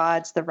by the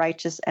gods, the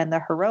righteous and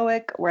the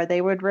heroic, where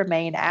they would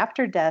remain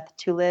after death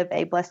to live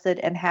a blessed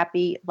and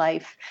happy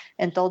life,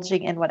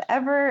 indulging in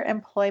whatever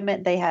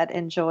employment they had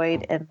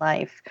enjoyed in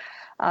life.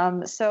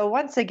 So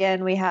once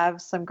again, we have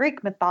some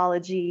Greek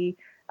mythology,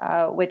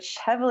 which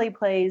heavily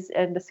plays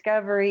in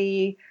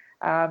Discovery.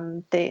 We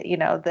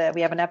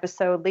have an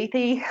episode,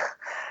 Lethe,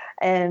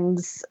 and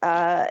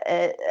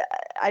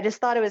I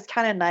just thought it was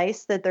kind of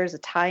nice that there's a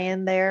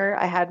tie-in there.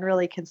 I hadn't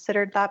really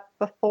considered that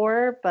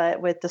before,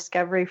 but with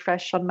Discovery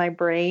fresh on my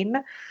brain,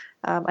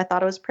 I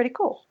thought it was pretty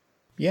cool.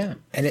 Yeah,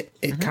 and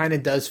it kind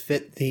of does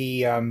fit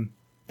the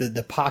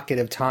pocket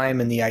of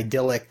time and the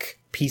idyllic,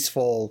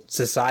 peaceful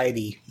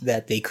society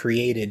that they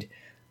created.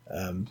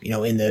 In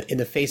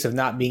the face of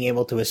not being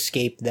able to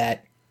escape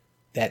that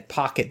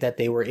pocket that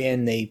they were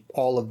in,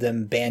 all of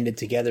them banded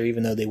together,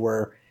 even though they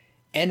were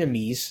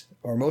enemies,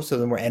 or most of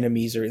them were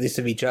enemies, or at least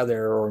of each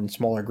other, or in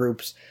smaller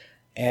groups,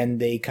 and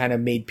they kind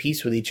of made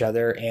peace with each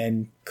other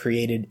and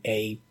created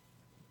a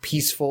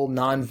peaceful,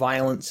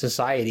 non-violent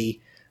society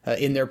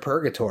in their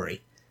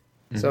purgatory.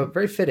 Mm-hmm. So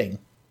very fitting.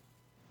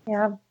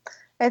 Yeah.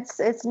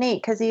 It's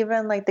neat because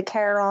even like the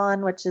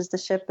Charon, which is the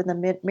ship in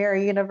the mirror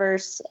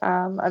universe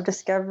of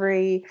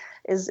Discovery,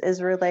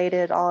 is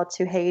related all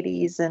to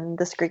Hades and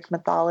this Greek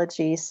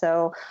mythology.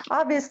 So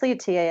obviously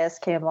TAS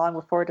came along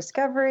before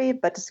Discovery,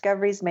 but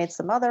Discovery's made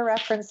some other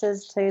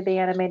references to the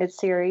animated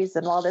series.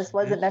 And while this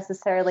wasn't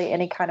necessarily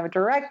any kind of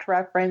direct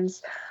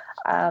reference,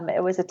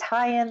 it was a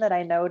tie-in that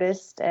I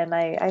noticed and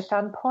I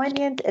found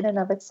poignant in and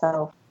of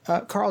itself.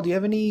 Carl, do you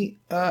have any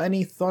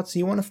thoughts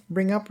you want to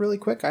bring up really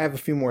quick? I have a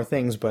few more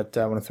things, but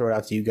I want to throw it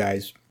out to you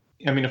guys.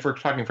 I mean, if we're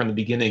talking from the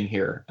beginning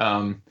here,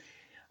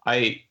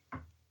 I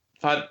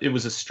thought it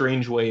was a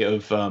strange way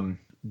of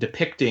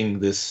depicting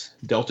this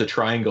Delta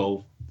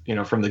Triangle,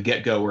 from the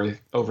get-go, where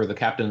over the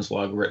captain's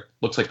log, where it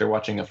looks like they're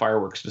watching a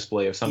fireworks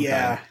display of some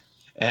kind.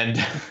 And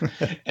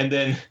and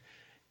then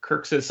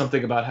Kirk says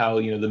something about how,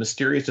 the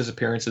mysterious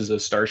disappearances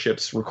of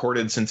starships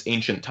recorded since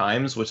ancient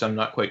times, which I'm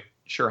not quite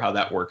sure how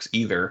that works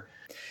either.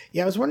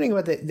 Yeah, I was wondering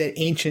about the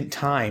ancient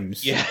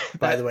times. Yeah,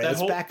 by the way,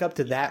 let's back up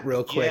to that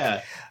real quick.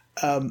 Yeah.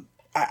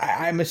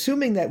 I'm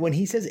assuming that when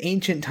he says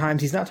ancient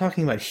times, he's not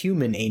talking about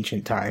human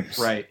ancient times.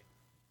 Right.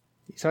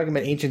 He's talking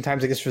about ancient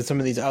times, I guess, for some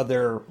of these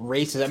other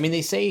races. I mean,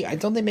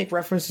 don't they make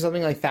reference to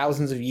something like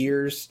thousands of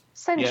years?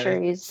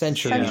 Centuries.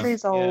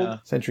 Centuries old. Yeah.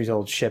 Centuries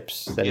old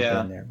ships that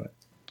have been there, but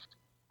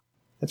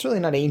that's really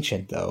not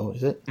ancient, though,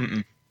 is it?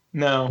 Mm-mm.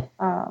 No.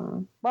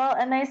 Well,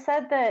 and they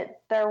said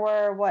that there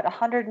were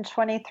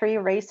 123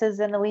 races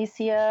in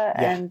Elysia,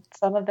 and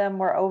some of them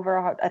were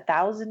over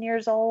 1,000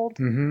 years old.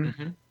 Mm-hmm.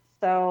 Mm-hmm.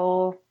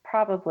 So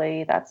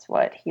probably that's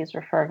what he's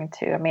referring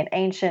to. I mean,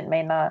 ancient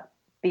may not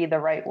be the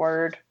right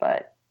word,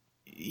 but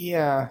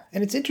yeah,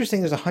 and it's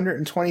interesting. There's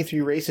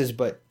 123 races,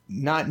 but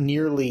not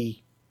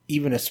nearly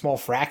even a small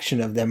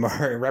fraction of them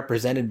are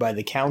represented by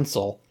the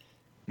council.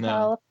 No.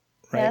 Well,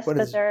 right? yes,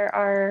 but there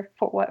are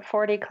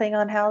 40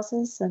 Klingon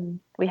houses, and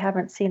we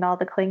haven't seen all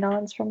the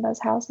Klingons from those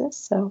houses.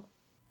 So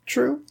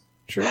true.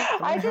 I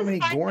wonder how many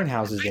Gorn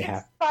houses they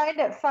have. I find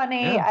it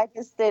funny. Yeah.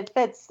 It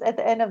fits at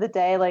the end of the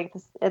day. Like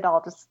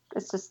this,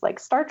 it's just like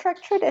Star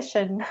Trek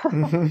tradition.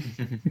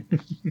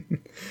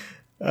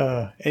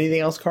 Anything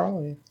else,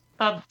 Carl?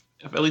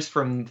 At least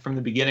from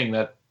the beginning,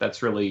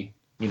 that's really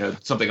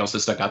something else that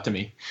stuck out to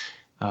me.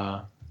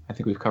 I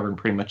think we've covered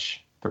pretty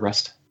much the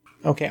rest.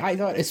 Okay, I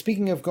thought,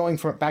 speaking of going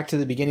back to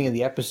the beginning of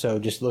the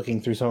episode, just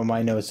looking through some of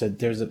my notes, that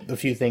there's a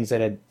few things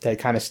that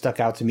kind of stuck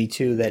out to me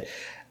too. That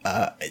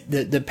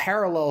the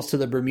parallels to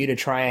the Bermuda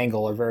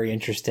Triangle are very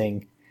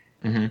interesting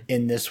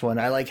in this one.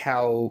 I like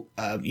how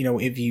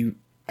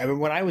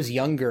when I was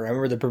younger, I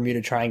remember the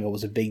Bermuda Triangle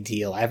was a big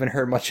deal. I haven't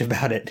heard much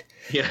about it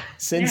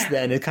since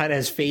then. It kind of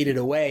has faded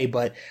away,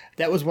 but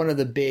that was one of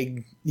the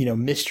big,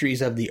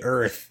 mysteries of the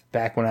Earth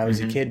back when I was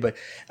a kid. But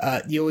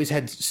you always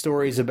had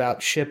stories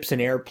about ships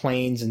and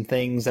airplanes and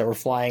things that were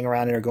flying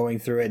around and are going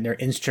through it, and their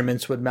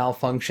instruments would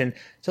malfunction.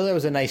 So that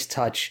was a nice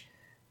touch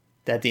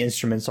that the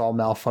instruments all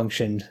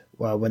malfunctioned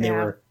when they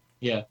were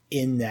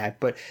in that.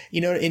 But,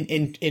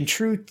 in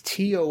true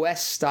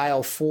TOS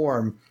style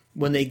form,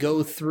 when they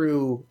go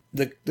through,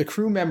 the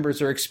crew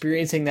members are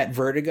experiencing that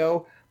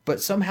vertigo, but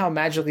somehow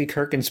magically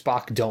Kirk and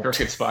Spock don't. Kirk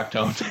and Spock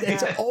don't.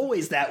 It's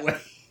always that way.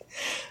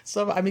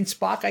 So, I mean,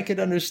 Spock I could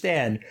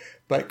understand,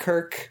 but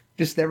Kirk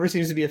just never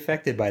seems to be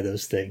affected by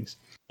those things.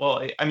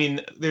 Well, I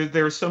mean,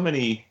 there are so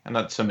many,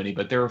 not so many,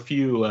 but there are a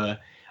few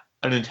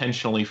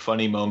unintentionally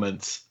funny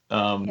moments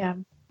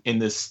in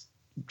this,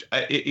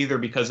 either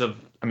because of,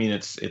 I mean,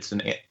 it's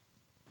a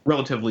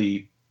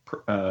relatively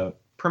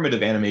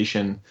primitive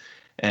animation,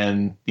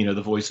 and the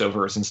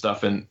voiceovers and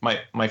stuff. And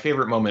my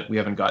favorite moment we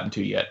haven't gotten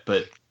to yet,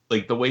 but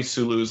like the way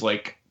Sulu's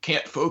like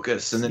can't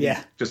focus, and then he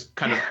just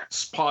kind of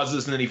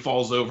pauses, and then he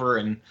falls over,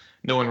 and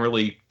no one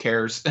really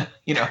cares.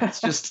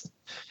 It's just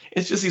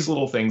these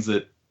little things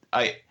that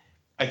I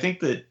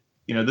think that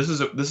this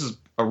is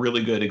a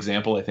really good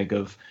example, I think,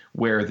 of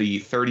where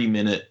the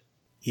 30-minute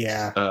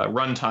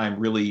runtime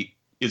really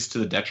is to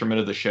the detriment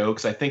of the show,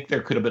 because I think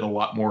there could have been a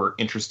lot more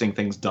interesting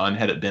things done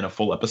had it been a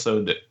full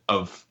episode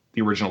of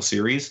the original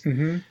series.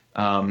 And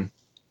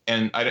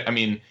I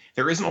mean,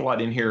 there isn't a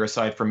lot in here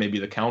aside from maybe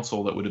the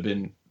council that would have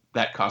been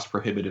that cost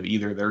prohibitive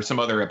either. There are some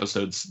other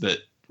episodes that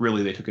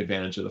really they took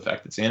advantage of the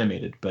fact it's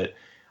animated, but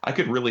I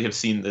could really have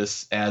seen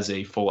this as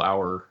a full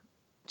hour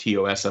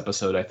TOS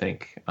episode, I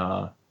think,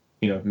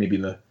 maybe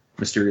in the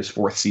mysterious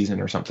 4th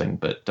season or something.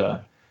 But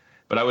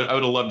I would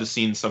have loved to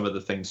seen some of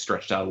the things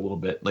stretched out a little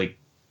bit. Like,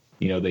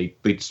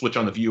 they switch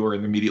on the viewer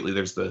and immediately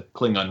there's the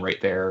Klingon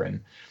right there.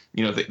 And,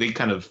 they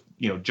kind of,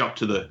 jump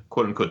to the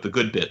quote unquote, the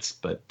good bits,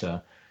 but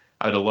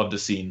I would have loved to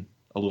seen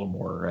a little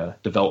more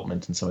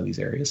development in some of these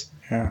areas.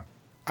 Yeah,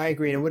 I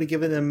agree. And it would have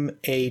given them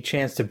a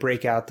chance to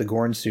break out the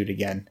Gorn suit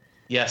again.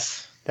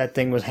 Yes. That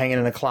thing was hanging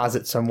in a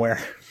closet somewhere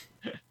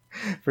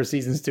for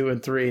seasons 2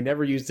 and 3.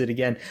 Never used it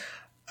again.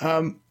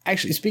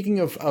 Actually, speaking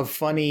of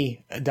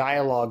funny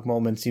dialogue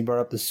moments, you brought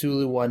up the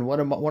Sulu one. One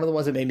of the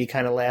ones that made me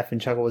kind of laugh and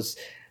chuckle was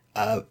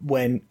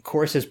when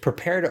Kor says,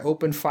 "Prepare to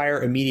open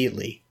fire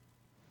immediately."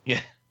 Yeah.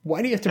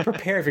 Why do you have to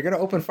prepare if you're going to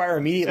open fire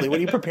immediately? What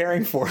are you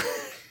preparing for?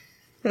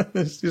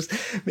 This just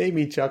made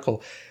me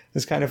chuckle.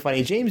 It's kind of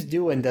funny. James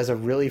Doohan does a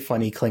really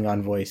funny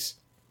Klingon voice.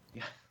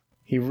 Yeah,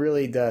 he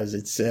really does.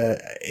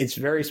 It's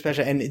very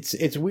special, and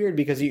it's weird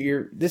because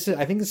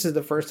I think this is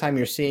the first time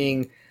you're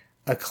seeing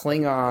a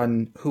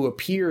Klingon who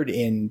appeared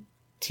in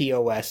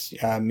TOS.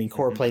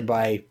 Kor played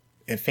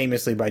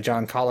famously by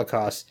John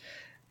Colicos,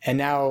 and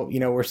now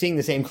we're seeing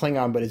the same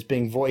Klingon, but it's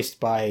being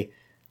voiced by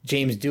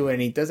James Doohan.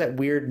 And he does that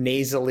weird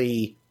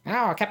nasally,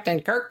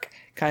 Captain Kirk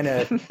kind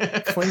of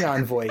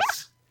Klingon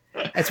voice.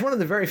 It's one of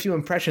the very few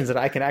impressions that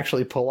I can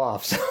actually pull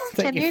off. So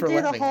can you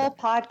do the whole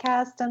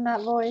podcast in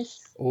that voice?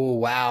 Oh,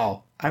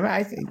 wow.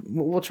 I think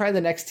we'll try the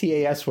next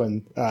TAS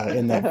one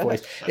in that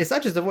voice. It's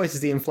not just the voice,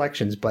 it's the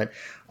inflections, but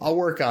I'll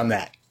work on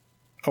that.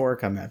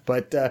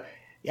 But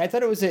I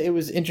thought it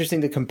was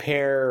interesting to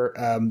compare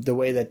the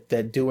way that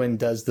Doohan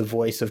does the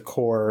voice of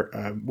Kor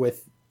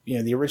with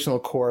the original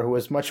Kor, who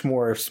was much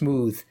more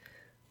smooth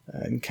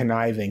and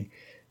conniving.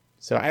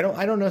 So I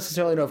don't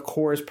necessarily know if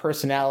Kor's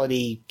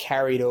personality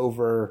carried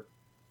over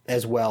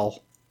as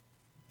well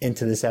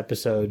into this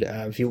episode.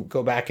 If you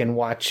go back and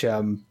watch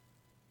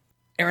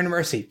Aaron of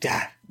Mercy.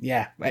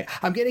 Yeah.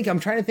 I'm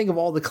trying to think of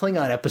all the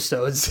Klingon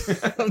episodes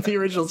of the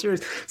original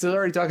series. So they're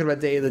already talking about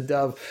Day of the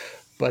Dove.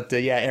 But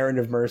Aaron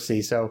of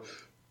Mercy. So,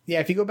 yeah,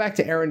 if you go back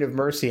to Aaron of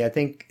Mercy, I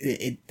think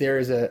there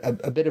is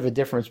a bit of a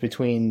difference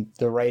between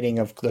the writing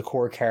of the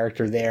core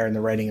character there and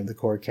the writing of the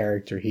core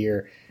character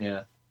here.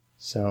 Yeah.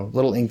 So, a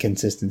little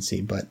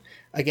inconsistency. But,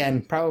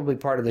 again, probably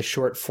part of the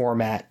short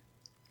format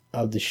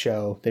of the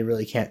show. They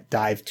really can't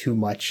dive too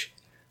much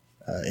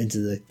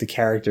into the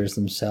characters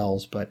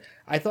themselves. But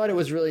I thought it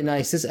was really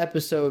nice. This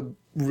episode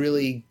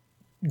really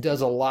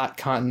does a lot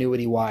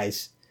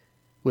continuity-wise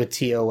with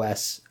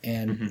TOS.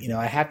 And,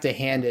 I have to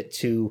hand it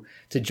to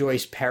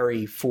Joyce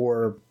Perry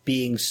for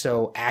being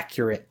so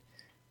accurate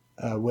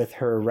with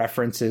her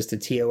references to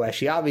TOS.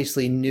 She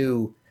obviously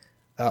knew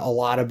a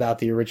lot about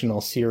the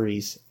original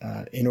series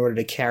in order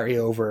to carry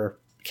over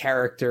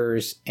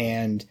characters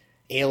and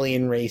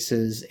alien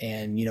races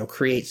and,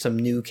 create some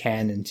new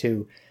canon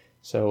too.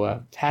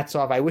 So hats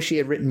off. I wish she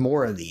had written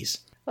more of these.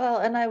 Well,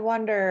 and I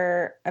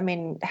wonder,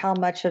 how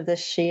much of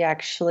this she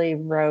actually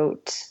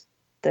wrote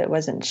that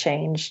wasn't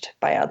changed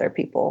by other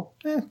people.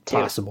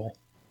 Possible.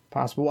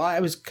 Well,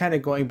 I was kind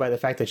of going by the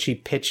fact that she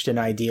pitched an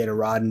idea to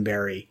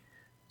Roddenberry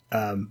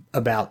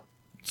about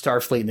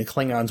Starfleet and the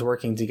Klingons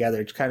working together.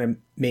 It kind of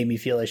made me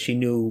feel like she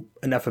knew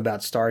enough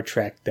about Star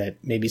Trek that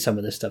maybe some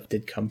of this stuff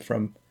did come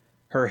from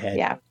her head.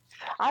 Yeah.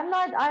 I'm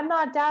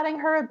not doubting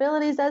her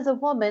abilities as a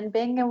woman,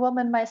 being a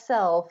woman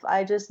myself.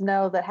 I just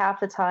know that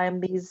half the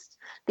time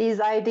these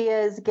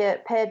ideas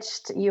get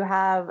pitched, you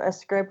have a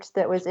script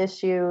that was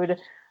issued,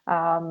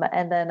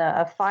 and then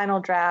a final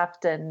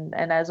draft, and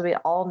as we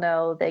all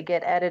know, they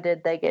get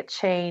edited, they get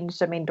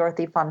changed.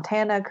 Dorothy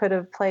Fontana could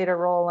have played a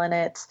role in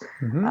it.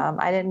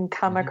 I didn't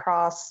come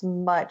across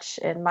much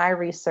in my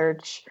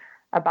research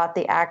about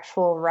the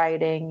actual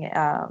writing,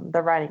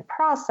 the writing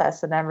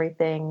process and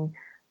everything,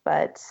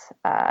 but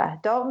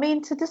don't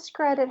mean to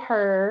discredit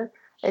her.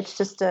 It's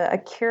just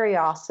a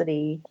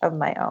curiosity of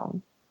my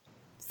own.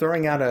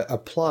 Throwing out a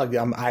plug,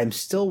 I'm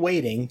still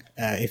waiting.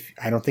 If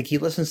I don't think he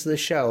listens to the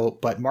show,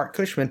 but Mark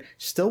Cushman,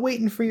 still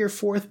waiting for your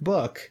 4th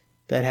book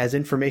that has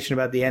information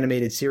about the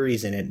animated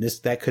series in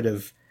it. That could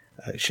have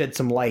shed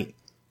some light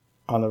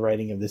on the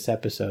writing of this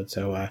episode.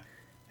 So I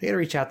got to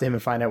reach out to him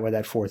and find out where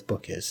that 4th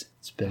book is.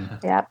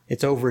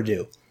 It's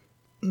overdue.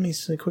 Let me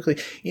see quickly.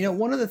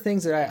 One of the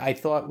things that I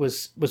thought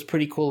was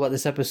pretty cool about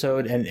this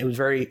episode, and it was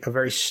a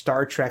very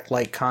Star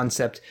Trek-like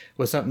concept,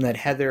 was something that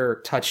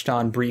Heather touched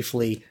on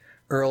briefly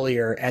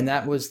earlier, and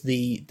that was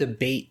the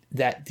debate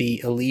that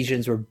the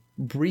Elysians were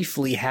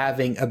briefly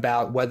having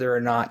about whether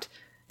or not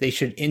they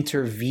should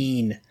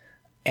intervene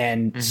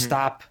and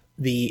stop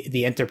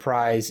the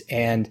Enterprise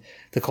and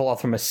the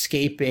Koloth from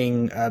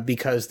escaping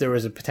because there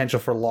was a potential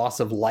for loss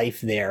of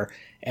life there.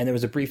 And there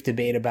was a brief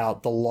debate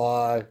about the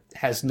law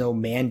has no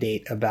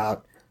mandate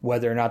about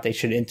whether or not they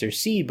should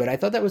intercede. But I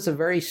thought that was a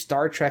very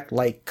Star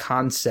Trek-like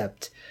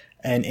concept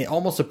and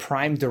almost a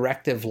Prime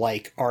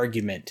Directive-like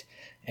argument.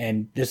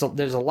 And there's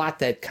a lot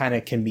that kind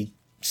of can be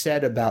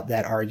said about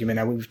that argument.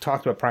 And we've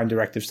talked about Prime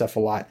Directive stuff a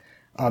lot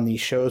on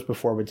these shows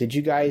before. But did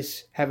you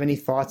guys have any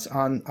thoughts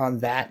on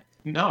that?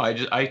 No,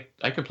 I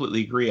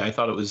completely agree. I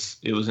thought it was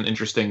an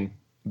interesting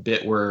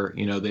bit where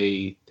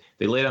they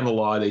lay down the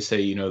law. They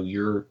say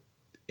you're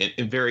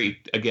in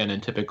very, again,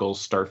 in typical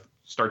Star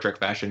Trek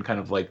fashion, kind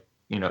of like,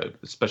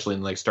 especially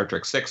in like Star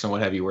Trek 6 and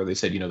what have you, where they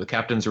said, the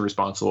captains are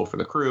responsible for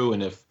the crew.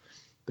 And if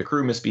the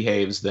crew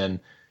misbehaves, then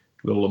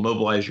we'll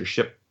immobilize your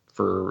ship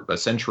for a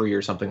century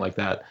or something like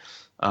that.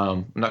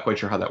 I'm not quite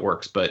sure how that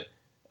works, but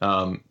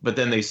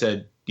then they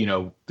said, we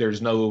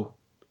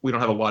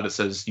don't have a law that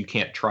says you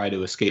can't try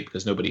to escape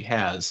because nobody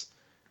has.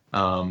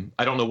 I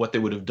don't know what they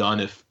would have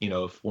done if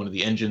one of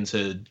the engines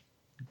had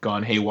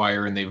gone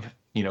haywire and they've,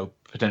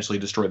 potentially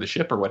destroy the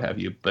ship or what have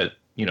you. But,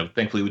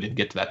 thankfully we didn't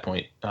get to that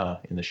point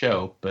in the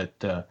show. But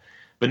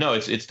no,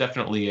 it's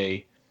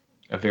definitely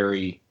a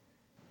very,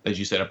 as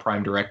you said, a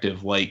Prime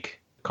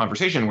Directive-like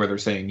conversation where they're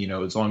saying,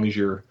 as long as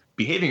you're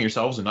behaving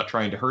yourselves and not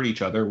trying to hurt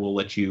each other, we'll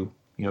let you,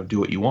 do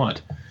what you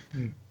want.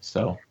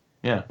 So,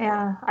 yeah.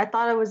 Yeah, I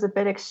thought it was a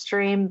bit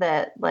extreme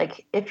that,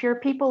 like, if your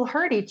people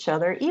hurt each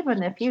other,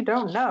 even if you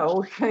don't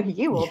know,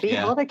 you will be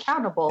held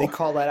accountable. They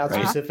call that out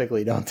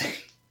specifically, don't they?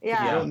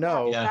 Yeah, I don't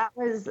know. That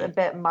was a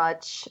bit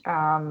much,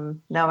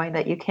 knowing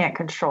that you can't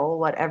control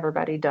what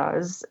everybody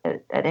does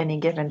at any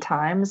given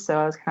time. So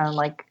I was kind of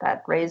like,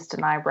 that raised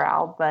an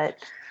eyebrow. But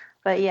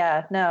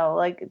yeah, no,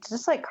 like,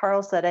 just like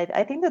Carl said,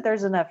 I think that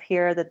there's enough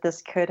here that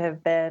this could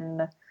have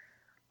been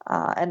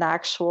an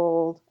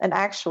actual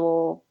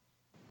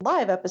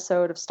live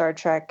episode of Star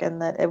Trek,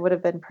 and that it would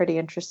have been pretty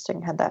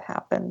interesting had that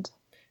happened.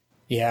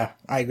 Yeah,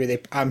 I agree.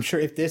 I'm sure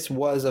if this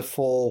was a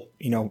full,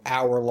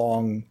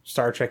 hour-long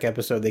Star Trek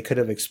episode, they could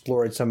have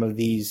explored some of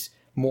these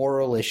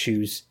moral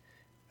issues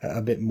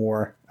a bit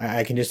more.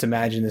 I can just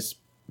imagine this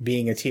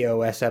being a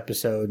TOS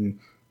episode, and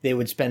they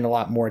would spend a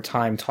lot more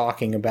time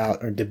talking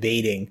about or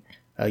debating,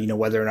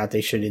 whether or not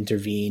they should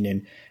intervene,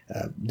 and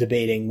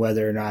debating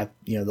whether or not,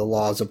 the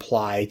laws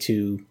apply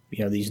to,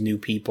 these new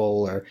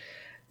people, or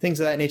things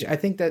of that nature. I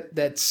think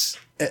that's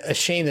a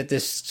shame that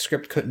this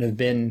script couldn't have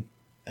been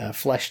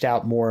fleshed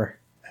out more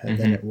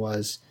than it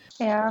was.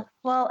 Yeah.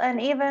 Well, and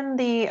even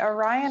the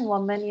Orion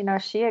woman,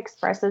 she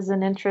expresses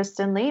an interest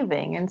in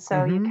leaving. And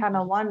so you kind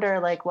of wonder,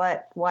 like,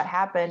 what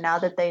happened now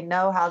that they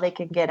know how they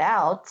can get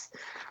out?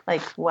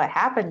 Like, what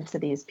happened to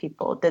these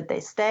people? Did they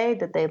stay?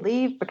 Did they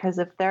leave? Because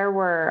if there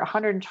were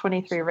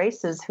 123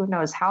 races, who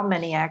knows how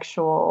many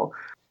actual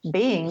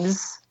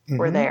beings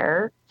were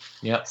there.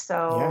 Yep.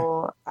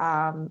 So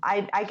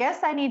I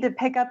guess I need to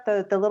pick up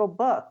the little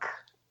book.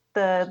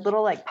 The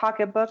little like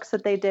pocket books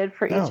that they did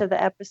for each of the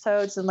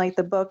episodes, and like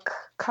the book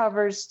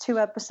covers 2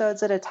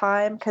 episodes at a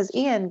time, because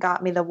Ian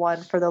got me the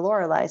one for the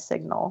Lorelei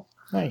signal.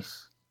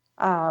 Nice.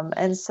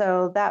 And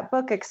so that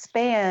book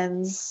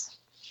expands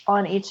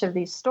on each of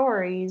these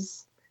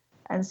stories,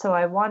 and so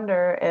I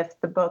wonder if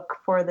the book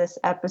for this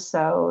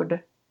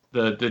episode,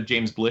 the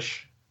James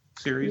Blish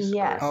series.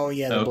 Yes. Oh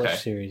yeah, the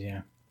Blish series.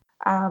 Yeah.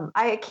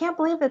 I can't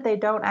believe that they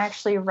don't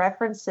actually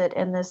reference it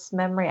in this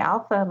Memory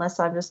Alpha unless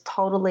I'm just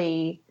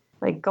totally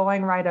like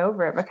going right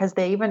over it, because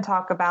they even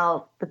talk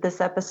about that this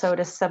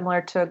episode is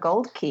similar to a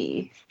Gold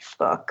Key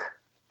book,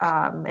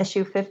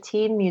 issue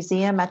 15,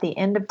 Museum at the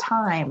End of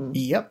Time.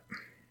 Yep.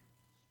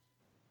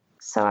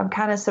 So I'm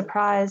kind of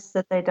surprised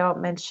that they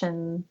don't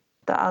mention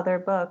the other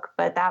book,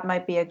 but that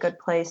might be a good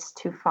place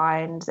to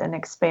find an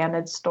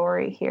expanded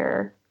story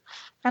here.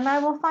 And I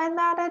will find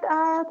that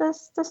at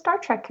the Star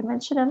Trek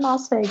convention in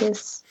Las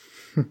Vegas.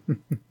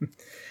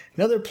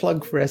 Another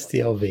plug for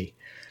STLV.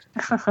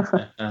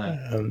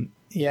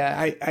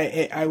 Yeah,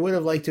 I would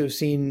have liked to have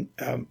seen,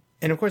 and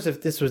of course,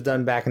 if this was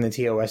done back in the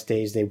TOS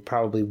days, they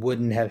probably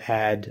wouldn't have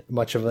had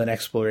much of an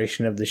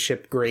exploration of the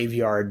ship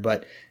graveyard.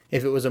 But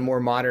if it was a more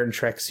modern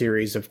Trek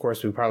series, of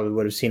course, we probably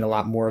would have seen a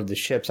lot more of the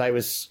ships. I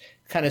was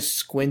kind of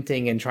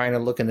squinting and trying to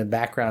look in the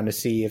background to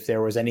see if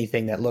there was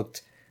anything that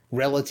looked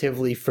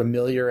relatively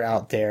familiar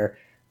out there.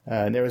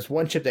 There was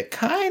one ship that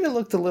kind of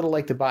looked a little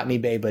like the Botany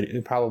Bay, but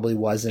it probably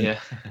wasn't.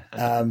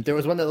 Yeah. There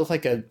was one that looked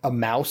like a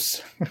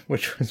mouse,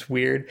 which was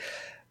weird.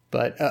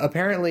 But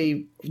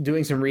apparently,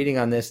 doing some reading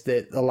on this,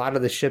 that a lot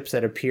of the ships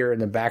that appear in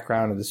the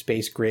background of the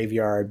space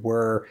graveyard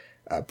were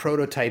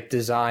prototype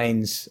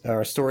designs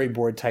or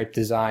storyboard type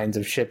designs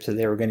of ships that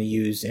they were going to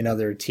use in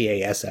other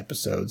TAS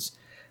episodes.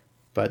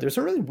 But there's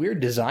some really weird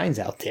designs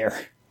out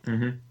there.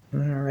 Mm-hmm.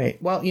 All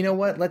right. Well, you know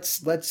what?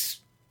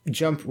 Let's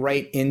jump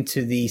right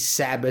into the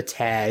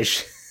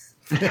sabotage.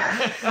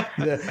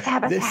 This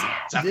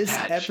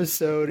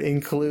episode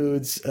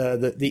includes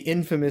the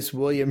infamous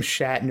William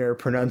Shatner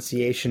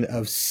pronunciation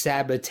of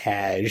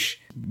sabotage,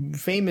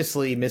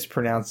 famously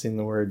mispronouncing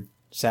the word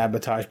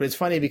sabotage. But it's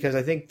funny because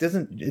I think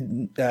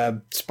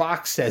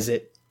Spock says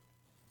it,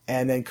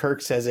 and then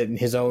Kirk says it in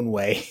his own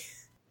way.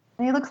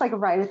 And he looks like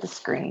right at the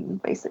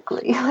screen,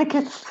 basically. Like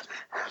it's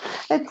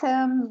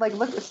him, like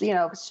look,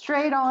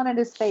 straight on at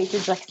his face.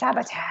 He's like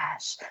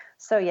sabotage.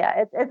 So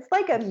yeah, it's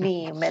like a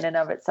meme in and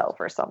of itself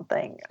or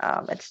something.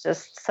 It's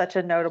just such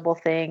a notable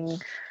thing.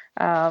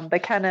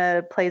 But kind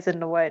of plays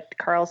into what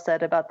Carl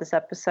said about this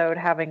episode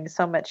having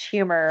so much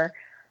humor.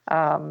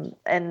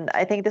 And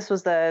I think this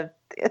was the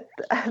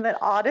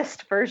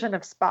oddest version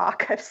of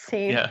Spock I've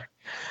seen. Yeah.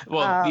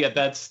 Well,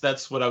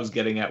 that's what I was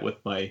getting at with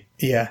my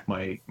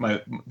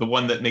the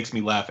one that makes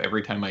me laugh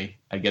every time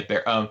I get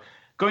there.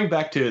 Going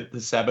back to the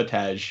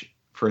sabotage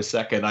for a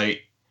second,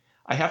 I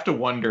have to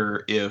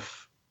wonder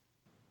if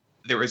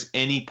there is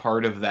any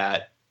part of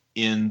that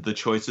in the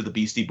choice of the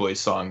Beastie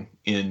Boys song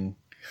in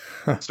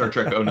Star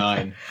Trek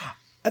 09.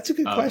 That's a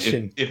good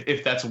question.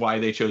 If that's why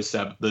they chose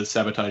the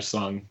sabotage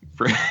song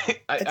for,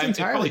 it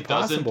probably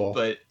possible.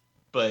 doesn't,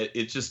 but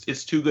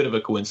it's too good of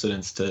a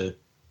coincidence to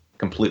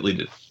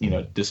completely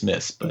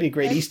dismiss. But it'd be a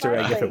great Easter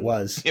egg if it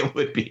was. It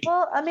would be.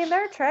 Well, I mean,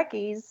 they're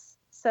Trekkies,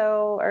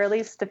 or at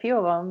least a few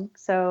of them.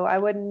 So I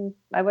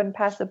wouldn't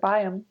pass it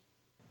by them.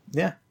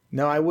 Yeah,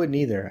 no, I wouldn't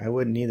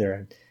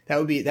either.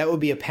 That would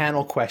be a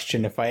panel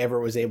question if I ever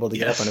was able to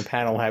get up on a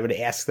panel. I would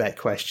ask that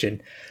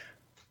question.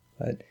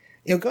 But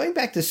going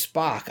back to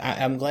Spock,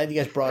 I'm glad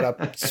you guys brought up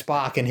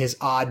Spock and his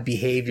odd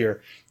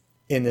behavior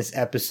in this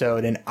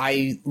episode, and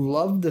I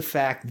love the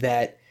fact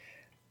that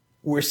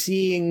we're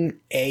seeing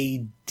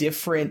a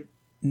different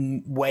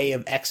way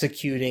of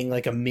executing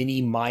like a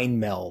mini mind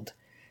meld.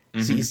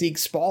 Mm-hmm. So you see,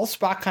 all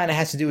Spock kind of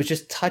has to do is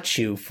just touch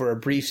you for a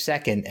brief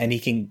second, and he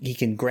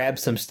can grab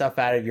some stuff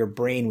out of your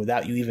brain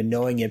without you even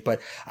knowing it.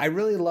 But I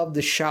really love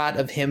the shot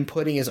of him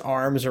putting his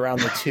arms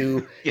around the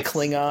 2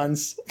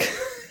 Klingons.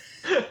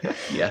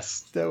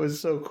 Yes, that was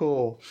so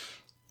cool.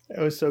 That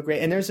was so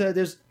great. And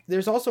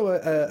there's also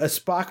a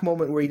Spock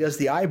moment where he does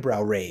the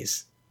eyebrow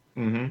raise,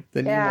 the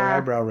Nimoy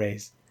eyebrow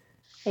raise.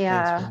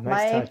 Yeah,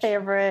 my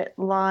favorite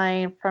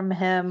line from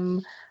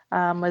him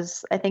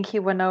was, I think he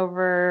went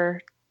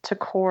over to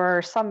Core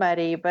or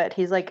somebody, but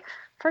he's like,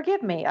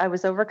 "Forgive me, I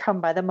was overcome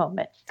by the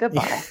moment.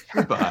 Goodbye."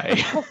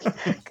 Goodbye.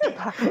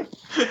 Goodbye.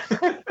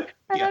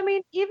 And I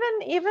mean,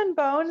 even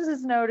Bones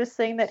is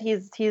noticing that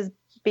he's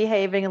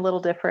behaving a little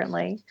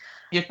differently.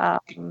 Yeah,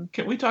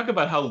 can we talk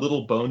about how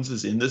little Bones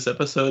is in this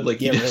episode? Like,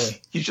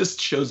 really. He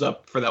just shows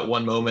up for that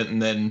one moment,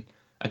 and then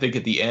I think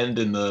at the end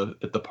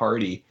at the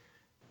party,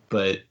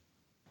 but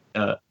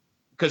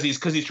because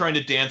he's trying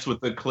to dance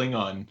with the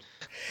Klingon.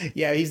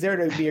 Yeah, he's there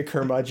to be a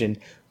curmudgeon.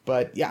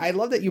 But yeah, I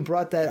love that you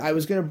brought that. I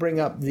was going to bring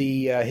up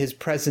the his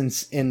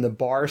presence in the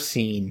bar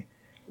scene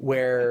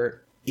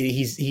where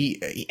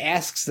he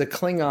asks the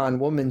Klingon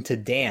woman to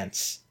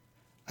dance.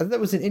 I thought that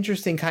was an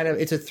interesting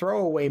it's a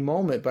throwaway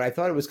moment, but I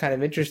thought it was kind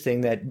of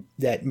interesting that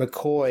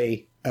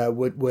McCoy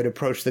would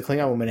approach the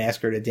Klingon woman and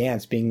ask her to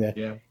dance, being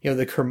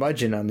the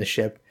curmudgeon on the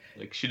ship.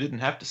 Like, she didn't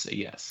have to say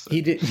yes.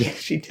 He did. Yeah,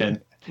 she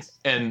did.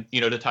 And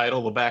to tie it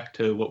all back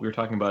to what we were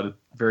talking about at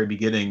the very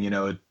beginning,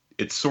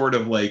 it's sort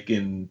of like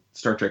in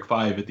Star Trek V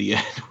at the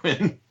end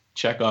when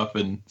Chekhov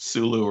and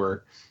Sulu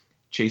are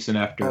chasing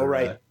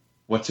after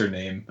what's her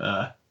name.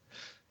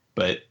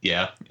 But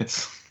yeah,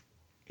 it's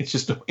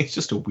just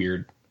a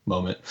weird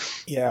moment.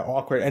 Yeah,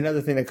 awkward.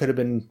 Another thing that could have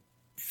been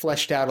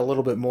fleshed out a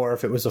little bit more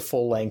if it was a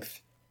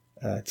full-length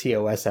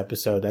TOS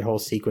episode, that whole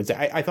sequence.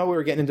 I thought we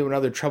were getting into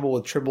another Trouble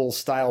with Tribble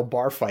style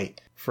bar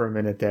fight for a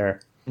minute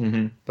there,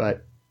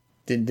 but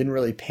didn't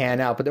really pan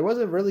out. But there was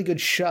a really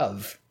good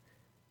shove.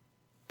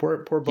 Poor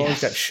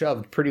Bones got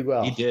shoved pretty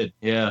well. He did,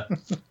 yeah.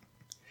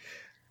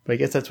 But I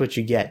guess that's what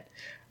you get.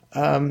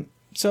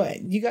 So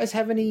you guys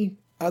have any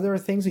other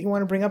things that you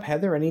want to bring up?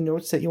 Heather, any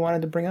notes that you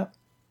wanted to bring up?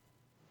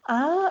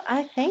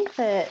 I think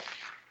that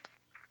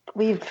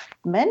we've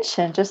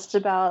mentioned just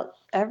about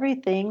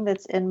everything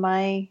that's in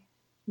my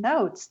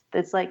notes.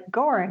 It's like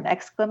Gorn, !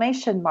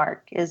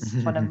 Is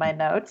one of my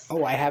notes.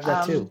 Oh, I have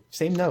that too.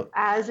 Same note.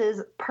 As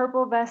is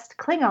Purple Vest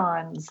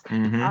Klingons.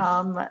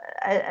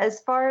 As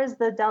far as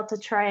the Delta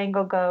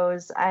Triangle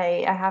goes,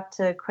 I have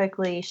to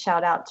quickly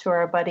shout out to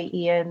our buddy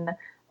Ian,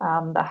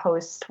 the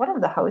host, one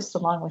of the hosts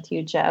along with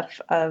you,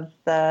 Jeff, of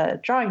the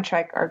Drawing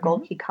Trek, our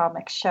Gold Key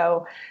Comics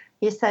show.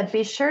 He said,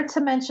 be sure to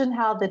mention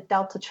how the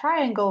Delta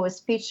Triangle was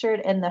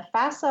featured in the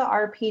FASA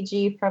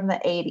RPG from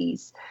the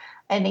 80s.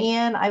 And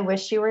Ian, I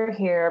wish you were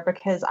here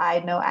because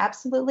I know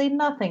absolutely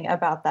nothing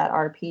about that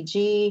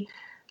RPG.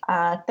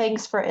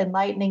 Thanks for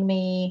enlightening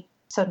me.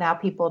 So now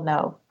people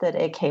know that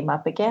it came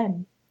up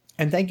again.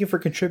 And thank you for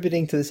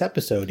contributing to this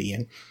episode,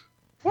 Ian.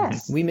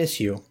 Yes. We miss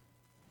you.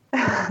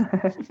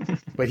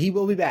 But he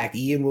will be back.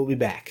 Ian will be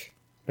back.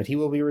 But he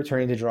will be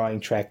returning to Drawing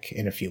Trek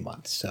in a few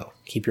months. So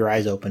keep your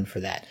eyes open for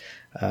that.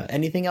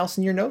 Anything else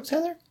in your notes,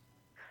 Heather?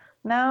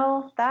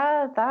 No,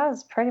 that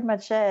was pretty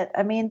much it.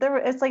 I mean, there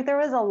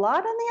was a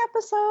lot in the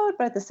episode,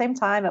 but at the same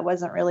time, it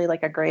wasn't really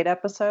like a great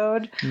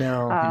episode.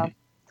 No.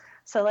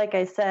 So like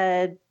I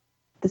said,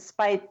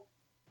 despite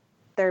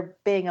there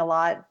being a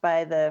lot,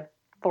 by the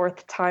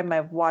fourth time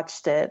I've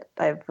watched it,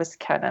 I was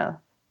kind of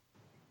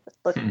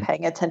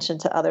paying attention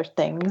to other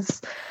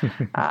things,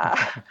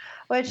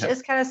 which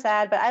is kind of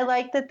sad. But I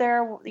like that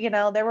there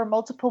were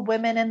multiple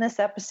women in this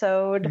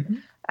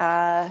episode,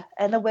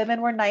 and the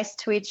women were nice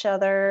to each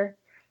other.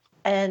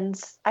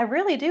 And I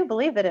really do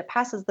believe that it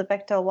passes the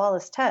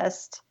Bechdel-Wallace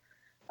test.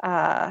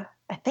 I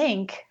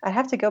think I'd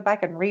have to go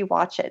back and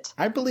rewatch it.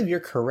 I believe you're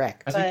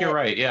correct. I think you're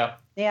right. Yeah.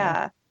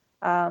 Yeah.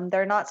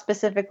 They're not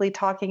specifically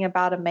talking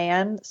about a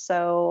man,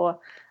 so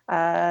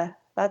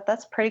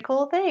that's a pretty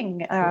cool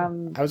thing.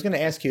 I was going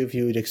to ask you if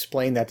you would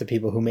explain that to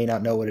people who may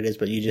not know what it is,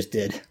 but you just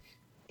did.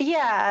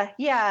 Yeah.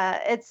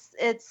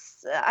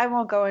 It's. I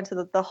won't go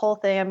into the whole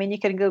thing. I mean, you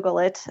can Google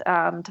it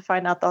to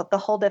find out the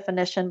whole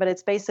definition. But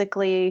it's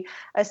basically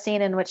a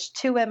scene in which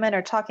two women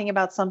are talking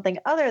about something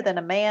other than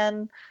a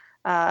man.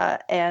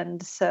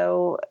 And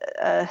so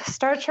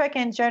Star Trek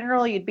in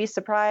general, you'd be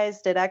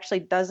surprised. It actually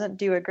doesn't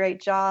do a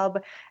great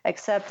job.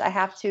 Except I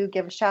have to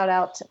give a shout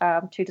out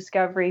to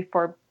Discovery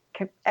for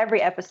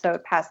every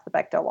episode past the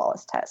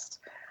Bechdel-Wallace test.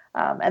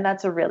 And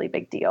that's a really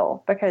big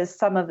deal because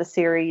some of the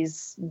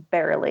series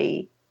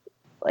barely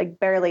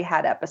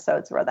had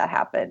episodes where that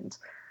happened.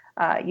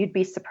 You'd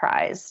be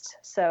surprised.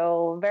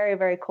 So very,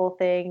 very cool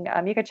thing.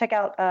 You can check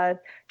out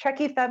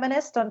Trekkie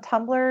Feminist on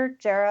Tumblr.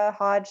 Jara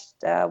Hodge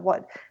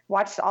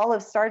watched all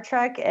of Star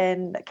Trek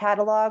and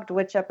cataloged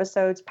which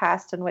episodes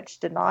passed and which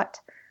did not.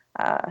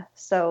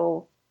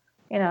 So,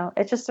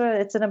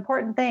 it's an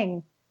important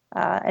thing.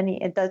 And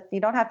you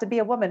don't have to be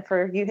a woman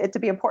for it to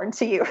be important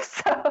to you.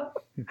 So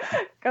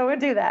go and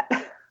do that.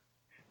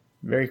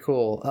 Very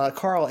cool.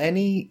 Carl,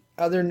 any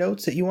other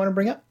notes that you want to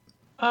bring up?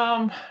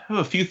 I have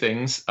a few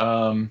things.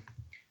 I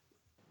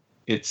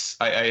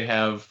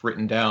have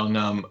written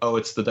down,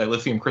 it's the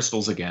dilithium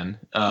crystals again.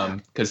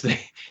 Because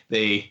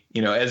they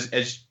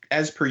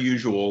as per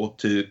usual,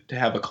 to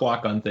have a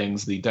clock on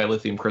things, the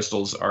dilithium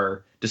crystals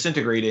are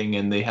disintegrating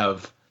and they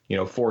have,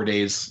 4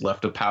 days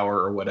left of power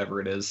or whatever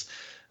it is.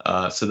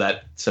 So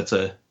that sets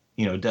a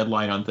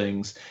deadline on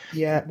things.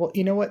 Yeah, well,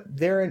 you know what?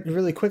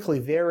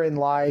 Therein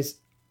lies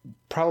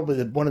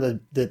probably one of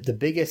the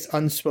biggest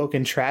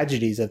unspoken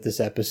tragedies of this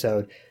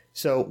episode.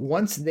 So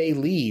once they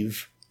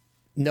leave,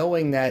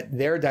 knowing that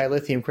their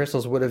dilithium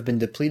crystals would have been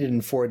depleted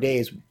in 4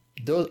 days,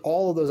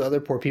 all of those other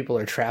poor people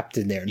are trapped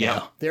in there now.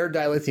 Yeah. Their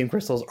dilithium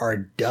crystals are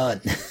done.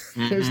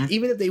 Mm-hmm.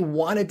 Even if they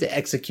wanted to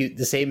execute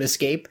the same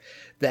escape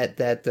that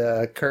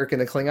Kirk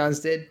and the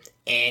Klingons did,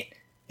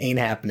 ain't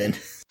happening.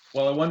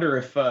 Well, I wonder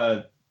if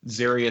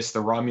Zarius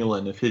the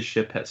Romulan, if his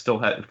ship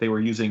if they were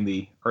using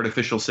the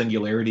artificial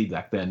singularity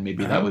back then,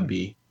 maybe that would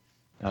be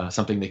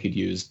something they could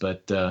use.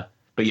 But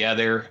yeah,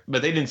 they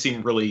didn't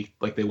seem really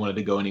like they wanted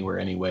to go anywhere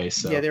anyway.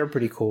 So yeah, they were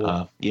pretty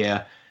cool.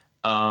 Yeah.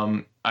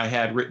 I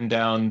had written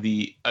down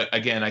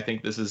again, I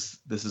think this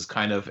is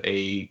kind of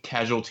a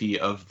casualty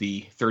of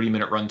the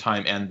 30-minute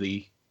runtime and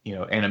the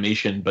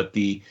animation, but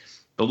the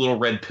little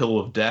red pill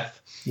of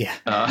death. Yeah.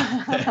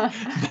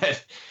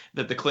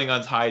 That the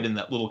Klingons hide in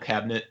that little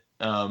cabinet,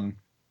 and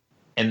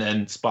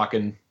then Spock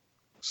and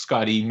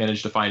Scotty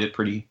manage to find it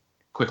pretty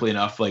quickly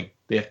enough. Like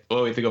we have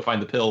to go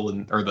find the pill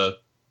or the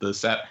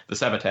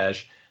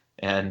sabotage,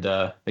 and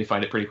they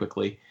find it pretty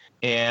quickly.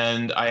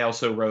 And I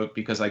also wrote,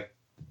 because I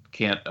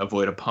can't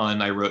avoid a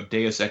pun, I wrote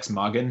Deus Ex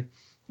Machina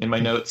in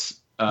my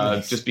notes,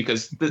 Nice. just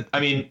because,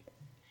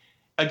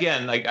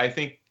 again, I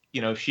think,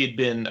 if she had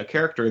been a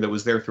character that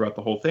was there throughout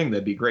the whole thing,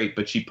 that'd be great.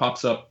 But she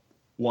pops up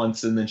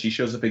once and then she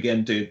shows up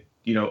again to,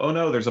 oh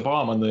no, there's a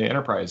bomb on the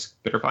Enterprise,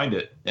 better find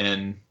it.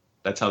 And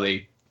that's how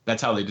they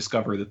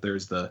discover that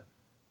there's the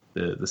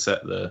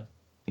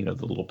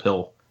little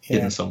pill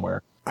hidden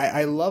somewhere.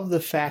 I love the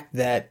fact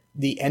that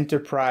the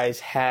Enterprise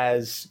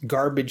has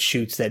garbage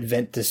chutes that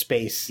vent to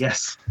space.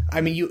 Yes.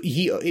 I mean,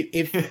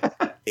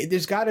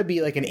 there's got to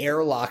be like an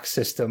airlock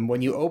system.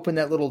 When you open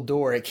that little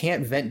door, it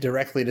can't vent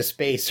directly to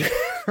space,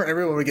 or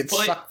everyone would get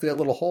sucked through that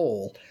little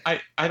hole. I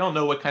don't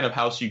know what kind of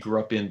house you grew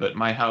up in, but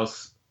my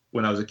house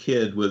when I was a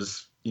kid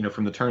was,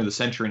 from the turn of the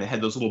century, and it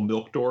had those little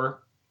milk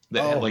door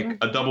that had like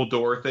a double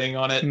door thing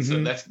on it.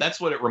 Mm-hmm. So that's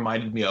what it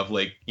reminded me of.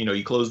 Like,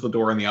 you close the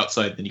door on the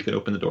outside, then you could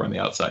open the door on the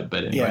outside.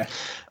 But anyway,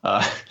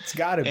 it's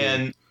got to be.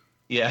 And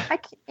yeah,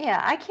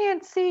 I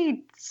can't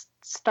see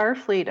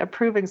Starfleet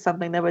approving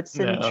something that would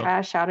send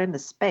trash out into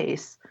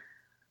space.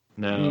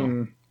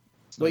 No.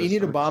 Well, you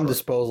need a bomb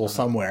disposal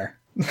somewhere.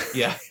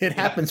 Yeah, it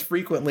happens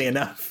frequently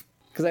enough.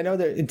 Because I know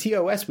that in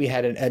TOS we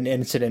had an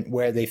incident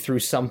where they threw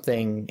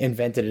something,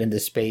 invented it into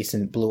space,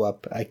 and it blew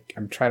up.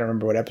 I'm trying to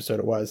remember what episode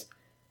it was.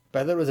 But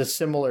I thought it was a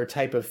similar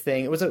type of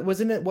thing.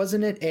 Wasn't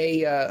it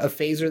a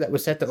phaser that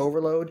was set to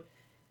overload?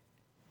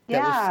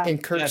 That was in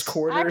Kirk's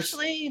quarters.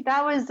 Actually,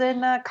 that was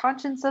in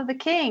Conscience of the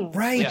King.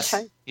 Right. Which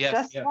I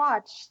just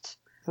watched.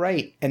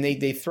 Right. And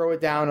they throw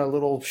it down a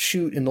little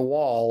chute in the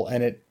wall,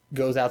 and it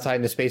goes outside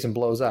into space and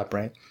blows up,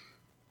 right?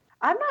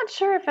 I'm not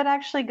sure if it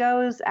actually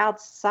goes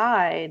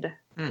outside.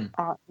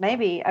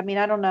 Maybe. I mean,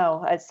 I don't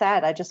know. It's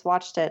sad. I just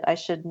watched it. I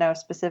should know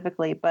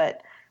specifically.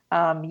 But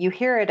you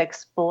hear it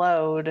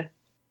explode.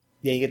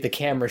 Yeah, you get the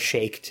camera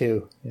shake,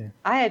 too. Yeah.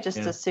 I had just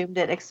assumed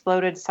it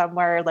exploded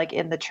somewhere like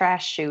in the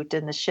trash chute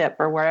in the ship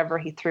or wherever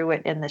he threw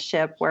it in the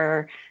ship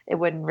where it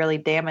wouldn't really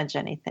damage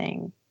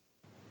anything.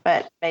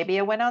 But maybe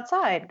it went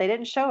outside. They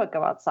didn't show it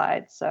go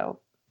outside, so...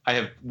 I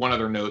have one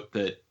other note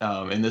that,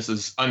 and this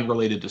is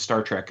unrelated to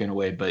Star Trek in a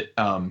way, but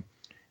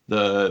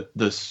the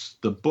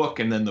book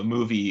and then the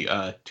movie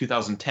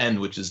 2010,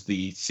 which is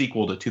the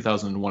sequel to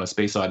 2001: A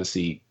Space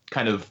Odyssey,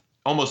 kind of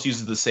almost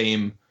uses the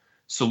same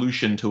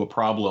solution to a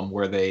problem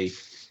where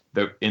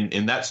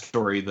in that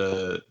story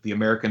the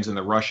Americans and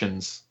the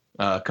Russians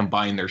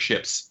combine their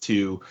ships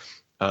to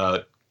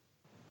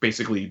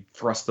basically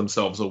thrust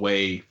themselves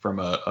away from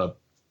a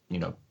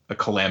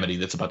calamity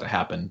that's about to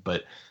happen.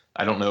 But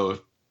I don't know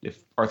if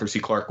Arthur C.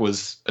 Clarke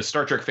was a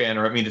Star Trek fan,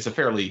 or I mean, it's a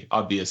fairly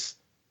obvious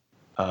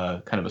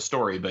kind of a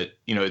story, but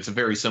it's a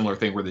very similar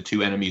thing where the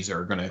two enemies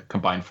are going to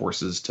combine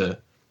forces to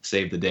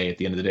save the day at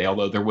the end of the day.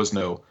 Although there was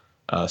no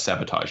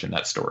sabotage in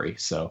that story,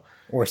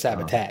 or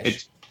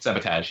sabotage.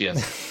 Sabotage,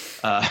 yes.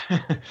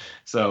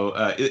 So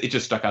it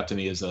just stuck out to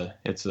me as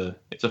it's a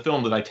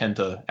film that I tend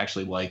to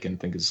actually like and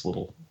think is a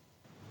little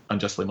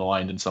unjustly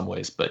maligned in some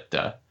ways, but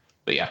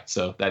yeah,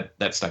 so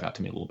that stuck out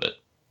to me a little bit.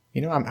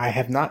 I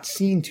have not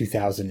seen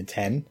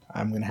 2010.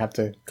 I'm going to have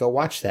to go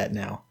watch that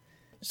now.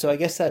 So I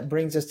guess that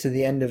brings us to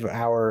the end of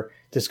our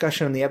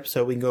discussion on the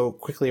episode. We can go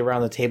quickly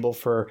around the table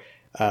for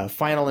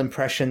final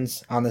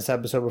impressions on this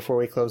episode before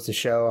we close the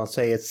show. I'll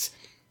say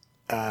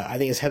I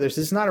think it's Heather's.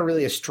 This is not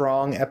really a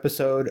strong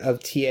episode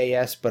of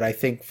TAS, but I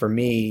think for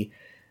me,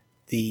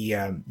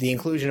 the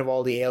inclusion of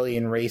all the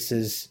alien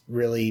races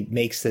really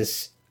makes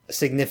this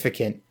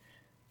significant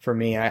for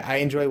me. I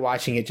enjoy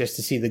watching it just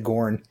to see the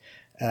Gorn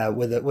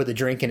with a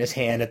drink in his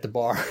hand at the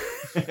bar.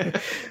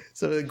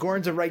 So the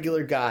Gorn's a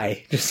regular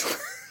guy, just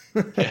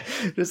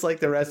like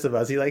the rest of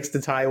us. He likes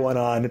to tie one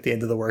on at the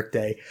end of the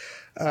workday.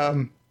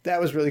 That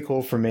was really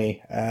cool for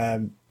me.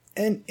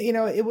 And,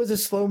 it was a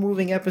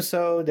slow-moving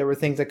episode. There were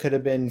things that could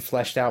have been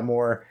fleshed out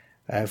more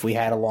if we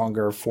had a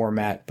longer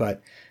format.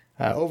 But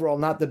overall,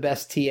 not the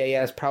best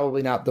TAS,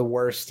 probably not the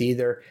worst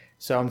either.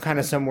 So I'm kind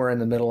of somewhere in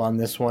the middle on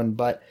this one.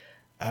 But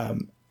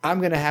I'm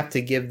going to have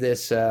to give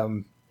this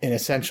an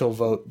essential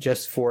vote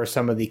just for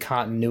some of the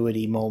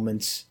continuity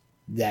moments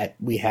that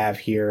we have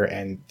here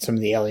and some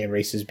of the alien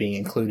races being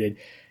included.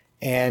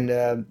 And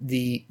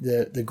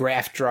the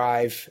Graph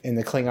drive in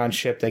the Klingon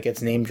ship that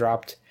gets name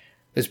dropped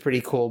is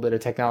pretty cool bit of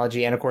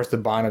technology. And of course the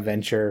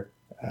Bonaventure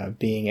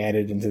being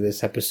added into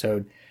this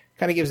episode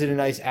kind of gives it a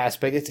nice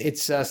aspect.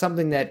 It's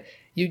something that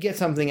you get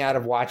something out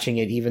of watching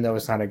it, even though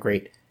it's not a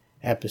great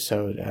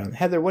episode.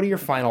 Heather, what are your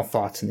final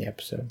thoughts in the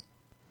episode?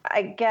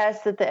 I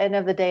guess at the end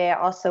of the day, I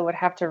also would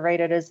have to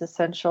rate it as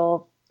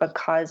essential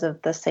because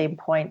of the same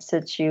points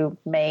that you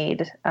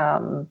made,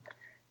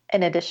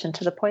 in addition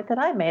to the point that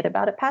I made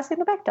about it passing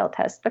the Bechdel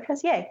test,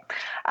 because yay.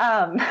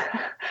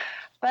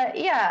 But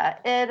yeah,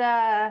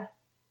 it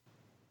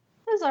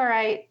was all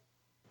right.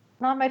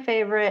 Not my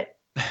favorite,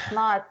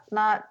 not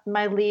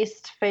my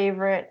least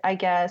favorite, I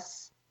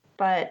guess,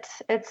 but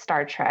it's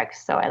Star Trek,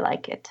 so I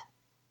like it.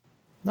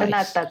 Nice. And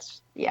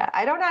that's yeah.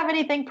 I don't have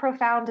anything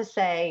profound to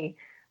say.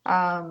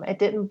 It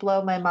didn't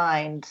blow my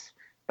mind,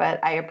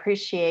 but I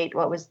appreciate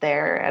what was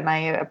there, and I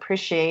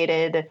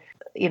appreciated,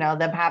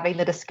 them having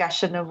the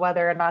discussion of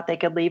whether or not they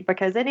could leave,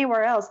 because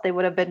anywhere else they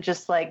would have been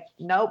just like,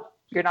 nope,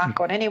 you're not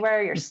going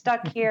anywhere. You're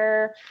stuck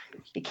here.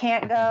 You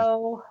can't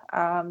go.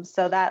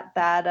 So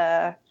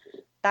that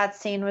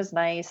scene was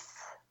nice.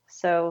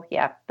 So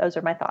yeah, those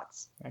are my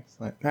thoughts.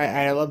 Excellent.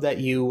 I love that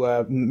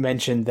you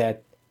mentioned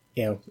that,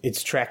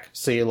 it's Trek,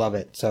 so you love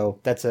it. So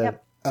that's a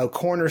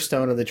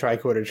cornerstone of the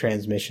Tricorder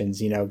Transmissions.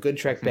 Good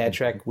Trek, bad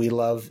Trek. We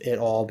love it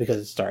all because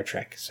it's Star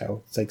Trek.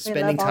 So it's like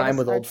spending time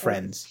with old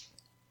friends.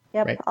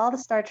 Yep, right? All the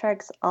Star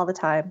Treks, all the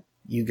time.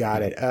 You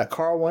got it.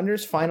 Carl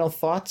Wonders, final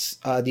thoughts.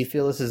 Do you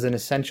feel this is an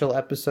essential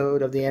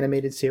episode of the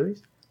animated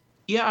series?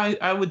 Yeah,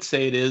 I would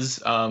say it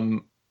is.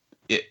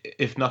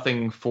 If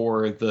nothing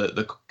for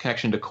the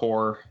connection to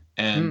Core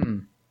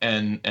and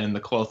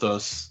the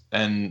Klothos,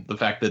 and the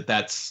fact that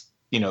that's,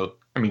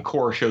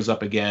 Core shows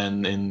up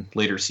again in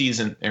later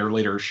season or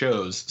later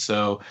shows.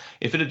 So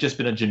if it had just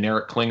been a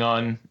generic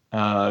Klingon,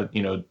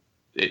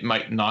 it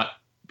might not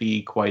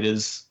be quite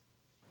as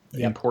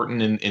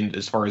important in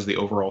as far as the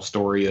overall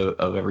story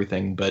of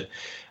everything. But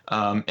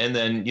and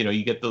then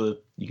you get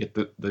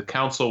the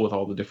council with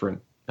all the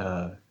different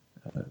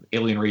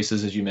alien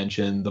races, as you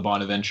mentioned, the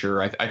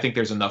Bonaventure. I think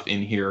there's enough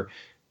in here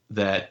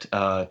that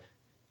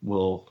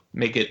will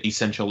make it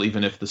essential,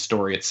 even if the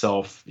story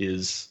itself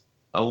is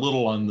a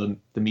little on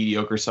the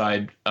mediocre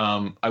side.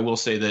 I will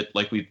say that,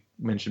 like we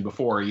mentioned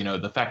before,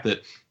 the fact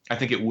that I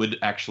think it would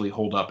actually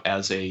hold up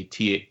as a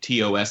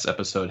TOS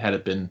episode had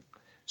it been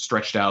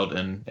stretched out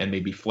and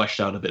maybe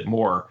fleshed out a bit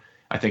more,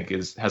 I think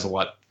has a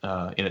lot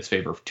in its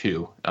favor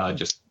too.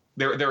 Just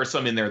there are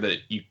some in there that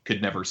you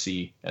could never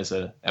see as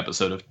an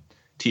episode of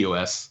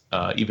TOS,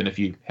 even if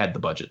you had the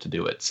budget to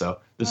do it. So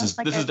this is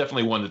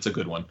definitely one that's a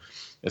good one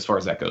as far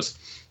as that goes.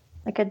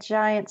 Like a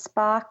giant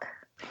Spock.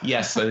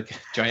 Yes, a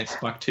giant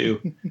Spock too.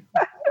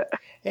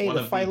 Hey,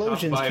 the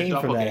Philosians came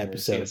from that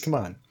episode. Yes. Come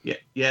on. Yeah,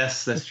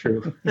 yes, that's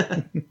true.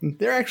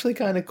 They're actually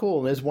kind of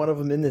cool. There's one of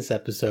them in this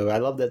episode. I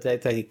love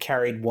that they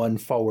carried one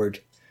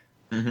forward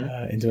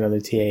into another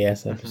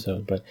TAS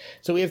episode. But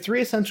so we have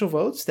 3 essential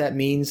votes. That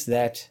means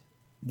that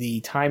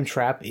the Time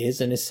Trap is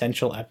an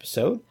essential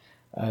episode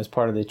as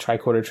part of the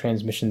Tricorder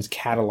Transmissions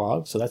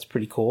catalog. So that's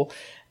pretty cool.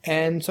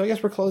 And so I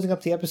guess we're closing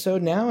up the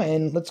episode now,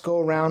 and let's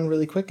go around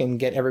really quick and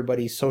get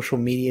everybody's social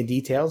media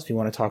details if you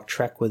want to talk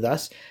Trek with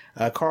us.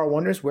 Carl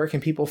Wonders, where can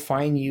people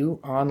find you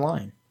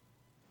online?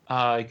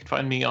 You can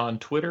find me on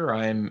Twitter.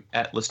 I'm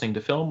at Listening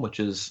to Film, which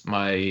is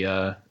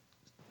my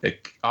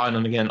on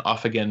and again,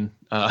 off again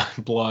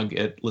blog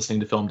at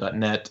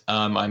listeningtofilm.net.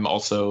 I'm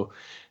also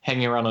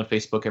hanging around on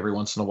Facebook every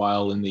once in a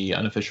while in the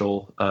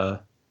unofficial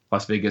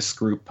Las Vegas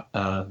group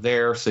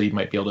there, so you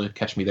might be able to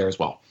catch me there as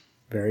well.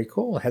 Very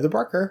cool. Heather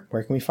Barker,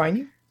 where can we find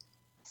you?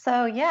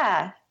 So,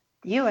 yeah,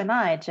 you and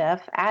I,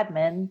 Jeff,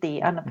 admin,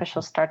 the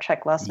unofficial Star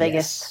Trek Las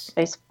Vegas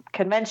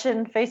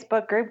convention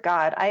Facebook group.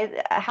 God,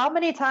 how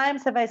many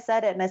times have I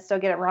said it and I still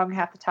get it wrong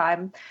half the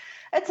time?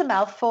 It's a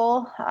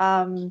mouthful,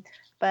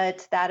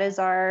 but that is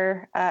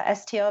our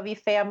STLV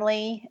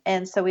family,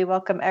 and so we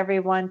welcome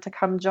everyone to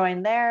come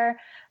join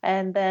there.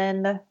 And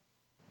then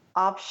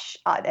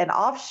an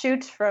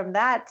offshoot from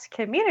that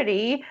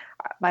community,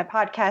 my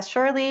podcast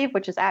Shore Leave,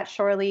 which is at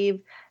Shore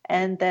Leave,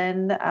 and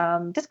then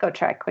Disco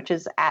Trek, which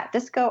is at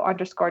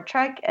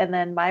Disco_Trek, and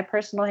then my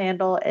personal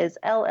handle is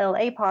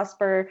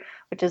LLAPosper,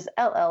 which is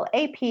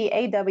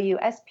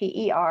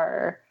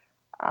LLAPAWSPER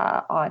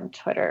on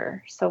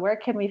Twitter. So where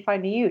can we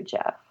find you,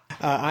 Jeff?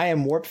 I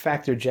am Warp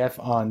Factor Jeff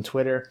on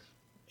Twitter,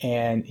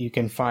 and you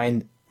can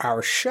find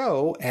our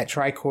show at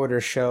Tricorder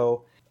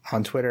Show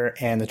on Twitter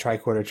and the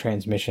Tricorder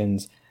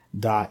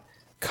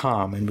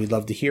Transmissions.com, and we'd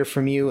love to hear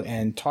from you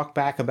and talk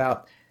back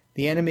about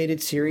the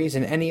animated series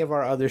and any of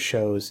our other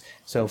shows.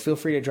 So feel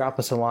free to drop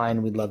us a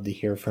line. We'd love to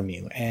hear from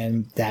you.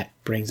 And that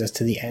brings us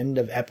to the end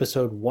of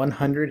episode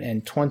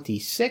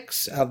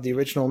 126 of the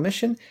original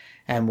mission,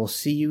 and we'll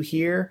see you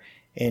here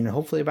in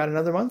hopefully about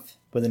another month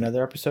with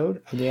another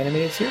episode of the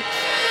animated series.